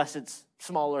unless it's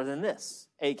smaller than this,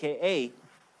 aka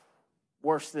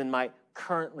worse than my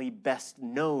currently best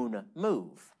known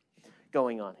move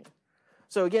going on here.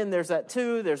 So again, there's that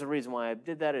 2. There's a reason why I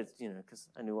did that. It's, because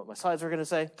I knew what my slides were going to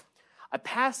say. I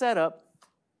pass that up,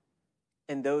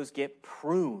 and those get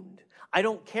pruned. I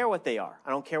don't care what they are. I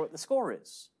don't care what the score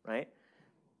is, right?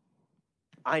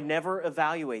 I never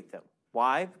evaluate them.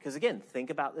 Why? Because again, think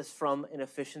about this from an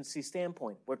efficiency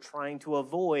standpoint. We're trying to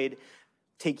avoid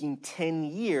taking 10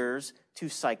 years to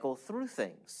cycle through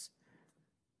things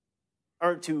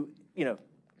or to,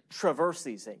 traverse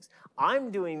these things.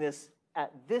 I'm doing this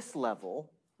at this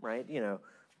level, right?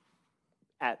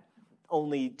 At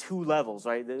only 2 levels,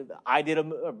 right?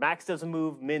 Max does a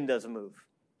move, Min does a move.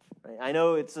 Right? I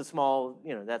know it's a small,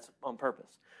 that's on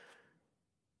purpose.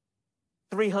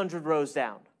 300 rows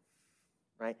down,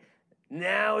 right?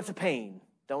 Now it's a pain.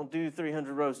 Don't do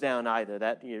 300 rows down either.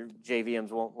 That your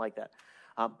JVMs won't like that.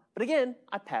 But again,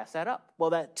 I pass that up. Well,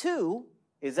 that 2,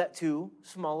 is that 2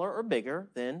 smaller or bigger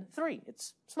than 3?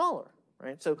 It's smaller,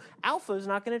 right? So alpha is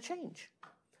not going to change.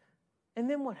 And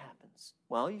then what happens?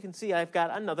 Well, you can see I've got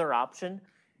another option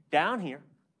down here.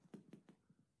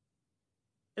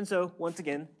 And so, once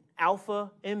again, alpha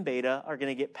and beta are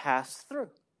going to get passed through.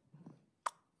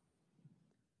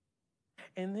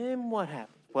 And then what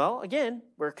happens? Well, again,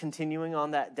 we're continuing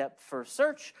on that depth first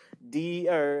search.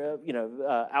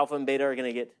 Alpha and beta are going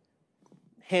to get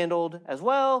handled as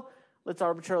well. Let's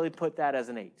arbitrarily put that as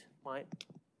an 8. Right?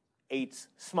 8's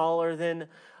smaller than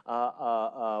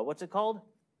what's it called?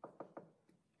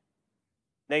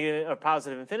 Negative or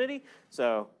positive infinity.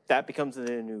 So that becomes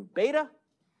the new beta.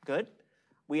 Good.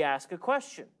 We ask a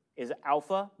question. Is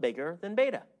alpha bigger than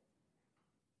beta?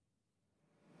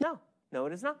 No,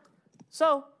 it is not.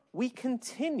 So we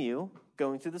continue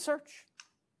going through the search.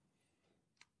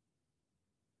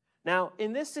 Now,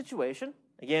 in this situation,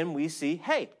 again, we see,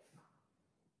 hey,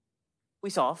 we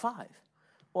saw a 5.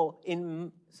 Well,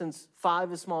 since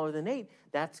 5 is smaller than 8,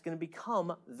 that's going to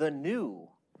become the new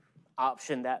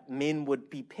option that Min would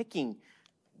be picking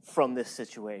from this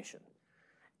situation.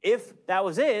 If that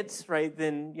was it, right,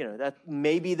 then, that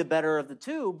may be the better of the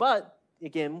 2, but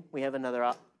again, we have another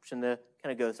option to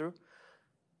kind of go through.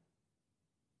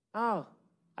 Oh,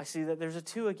 I see that there's a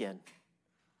 2 again.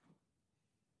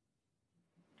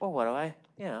 Well, what do I,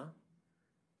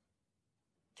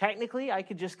 Technically, I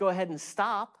could just go ahead and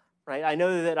stop, right? I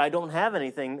know that I don't have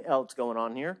anything else going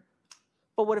on here.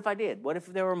 But what if I did? What if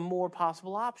there were more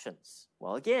possible options?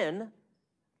 Well, again,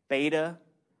 beta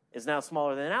is now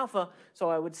smaller than alpha, so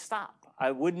I would stop.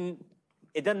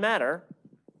 It doesn't matter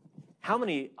how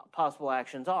many possible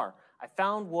actions are. I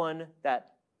found one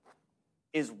that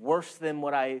is worse than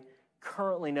what I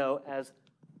currently know as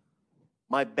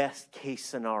my best case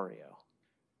scenario,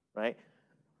 right?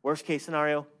 Worst case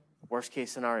scenario, worst case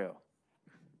scenario.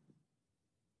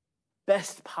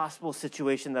 Best possible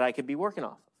situation that I could be working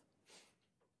off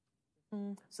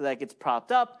of. So that gets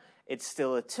propped up. It's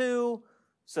still a 2.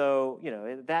 So,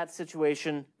 in that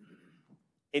situation,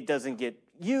 it doesn't get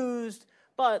used.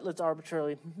 But let's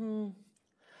arbitrarily,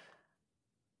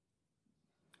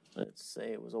 let's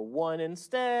say it was a 1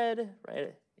 instead,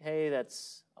 right? Hey,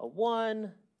 that's a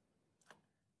 1.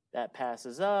 That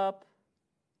passes up.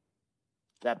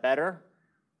 Is that better?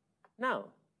 No,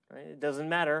 right? It doesn't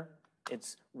matter.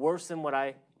 It's worse than what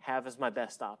I have as my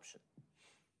best option.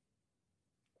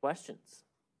 Questions?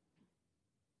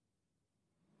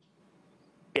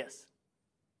 Yes?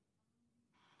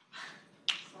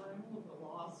 Sorry, I'm a little bit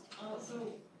lost.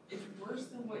 So it's worse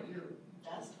than what your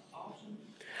best option?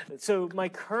 So my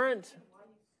current...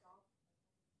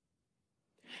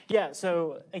 Yeah,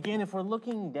 so again, if we're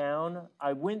looking down,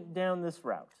 I went down this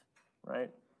route, right?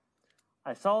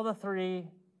 I saw the 3.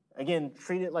 Again,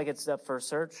 treat it like it's that first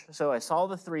search. So I saw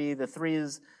the 3. The 3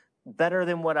 is better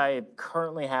than what I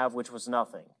currently have, which was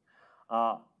nothing.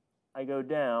 I go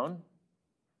down.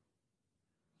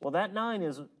 Well, that 9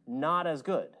 is not as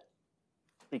good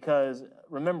because,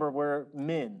 remember, we're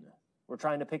min. We're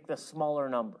trying to pick the smaller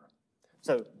number.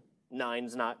 So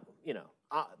 9's not,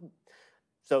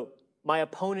 so my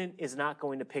opponent is not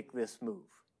going to pick this move.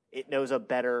 It knows a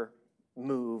better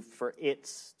move for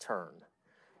its turn.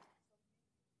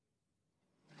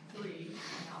 3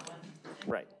 on that one.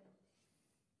 Right.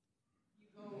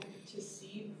 You go to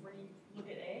C before you look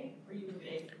at A, or you look at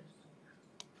A first?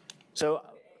 So Look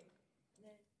at A.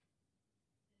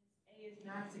 And then A is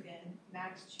Max again.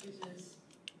 Max chooses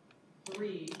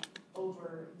 3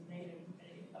 over negative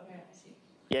infinity. Okay, I see.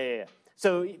 yeah.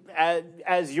 So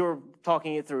as you're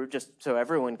talking it through, just so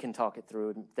everyone can talk it through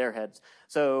in their heads.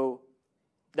 So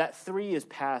that 3 is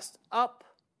passed up.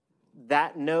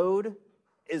 That node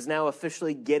is now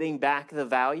officially getting back the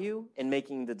value and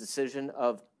making the decision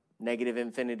of negative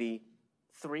infinity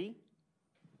 3,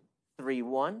 3,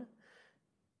 1.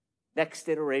 Next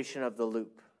iteration of the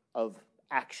loop of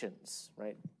actions,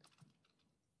 right?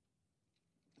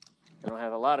 I don't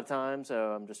have a lot of time,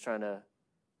 so I'm just trying to,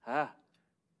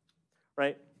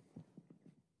 right?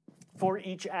 For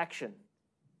each action,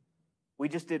 we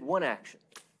just did one action.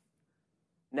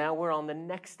 Now we're on the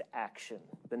next action,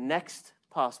 the next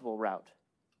possible route.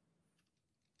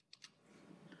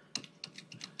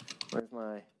 Where's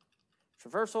my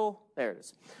traversal? There it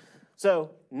is.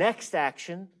 So next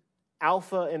action,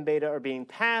 alpha and beta are being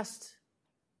passed.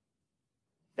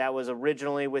 That was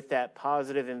originally with that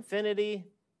positive infinity.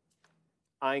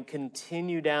 I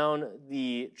continue down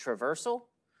the traversal.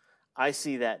 I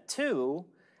see that too.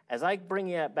 As I bring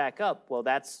that back up, well,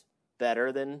 that's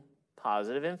better than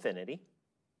positive infinity.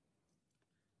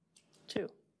 2.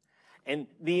 And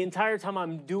the entire time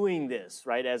I'm doing this,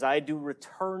 right, as I do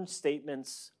return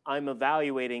statements, I'm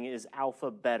evaluating is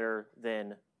alpha better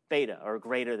than beta or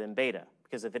greater than beta?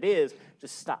 Because if it is,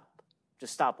 just stop.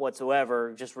 Just stop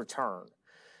whatsoever, just return.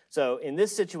 So in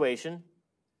this situation,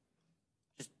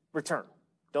 just return.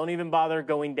 Don't even bother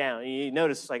going down. You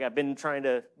notice, like I've been trying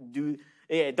to do,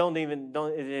 I don't even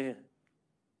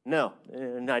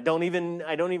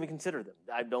consider them.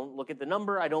 I don't look at the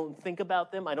number. I don't think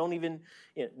about them. I don't even,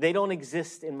 they don't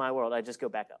exist in my world. I just go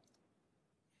back up.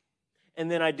 And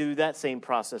then I do that same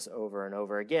process over and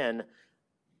over again.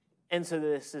 And so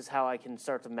this is how I can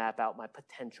start to map out my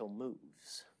potential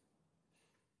moves.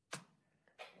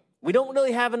 We don't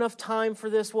really have enough time for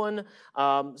this one.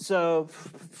 So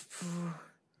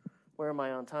where am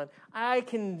I on time? I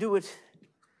can do it.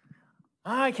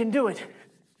 I can do it.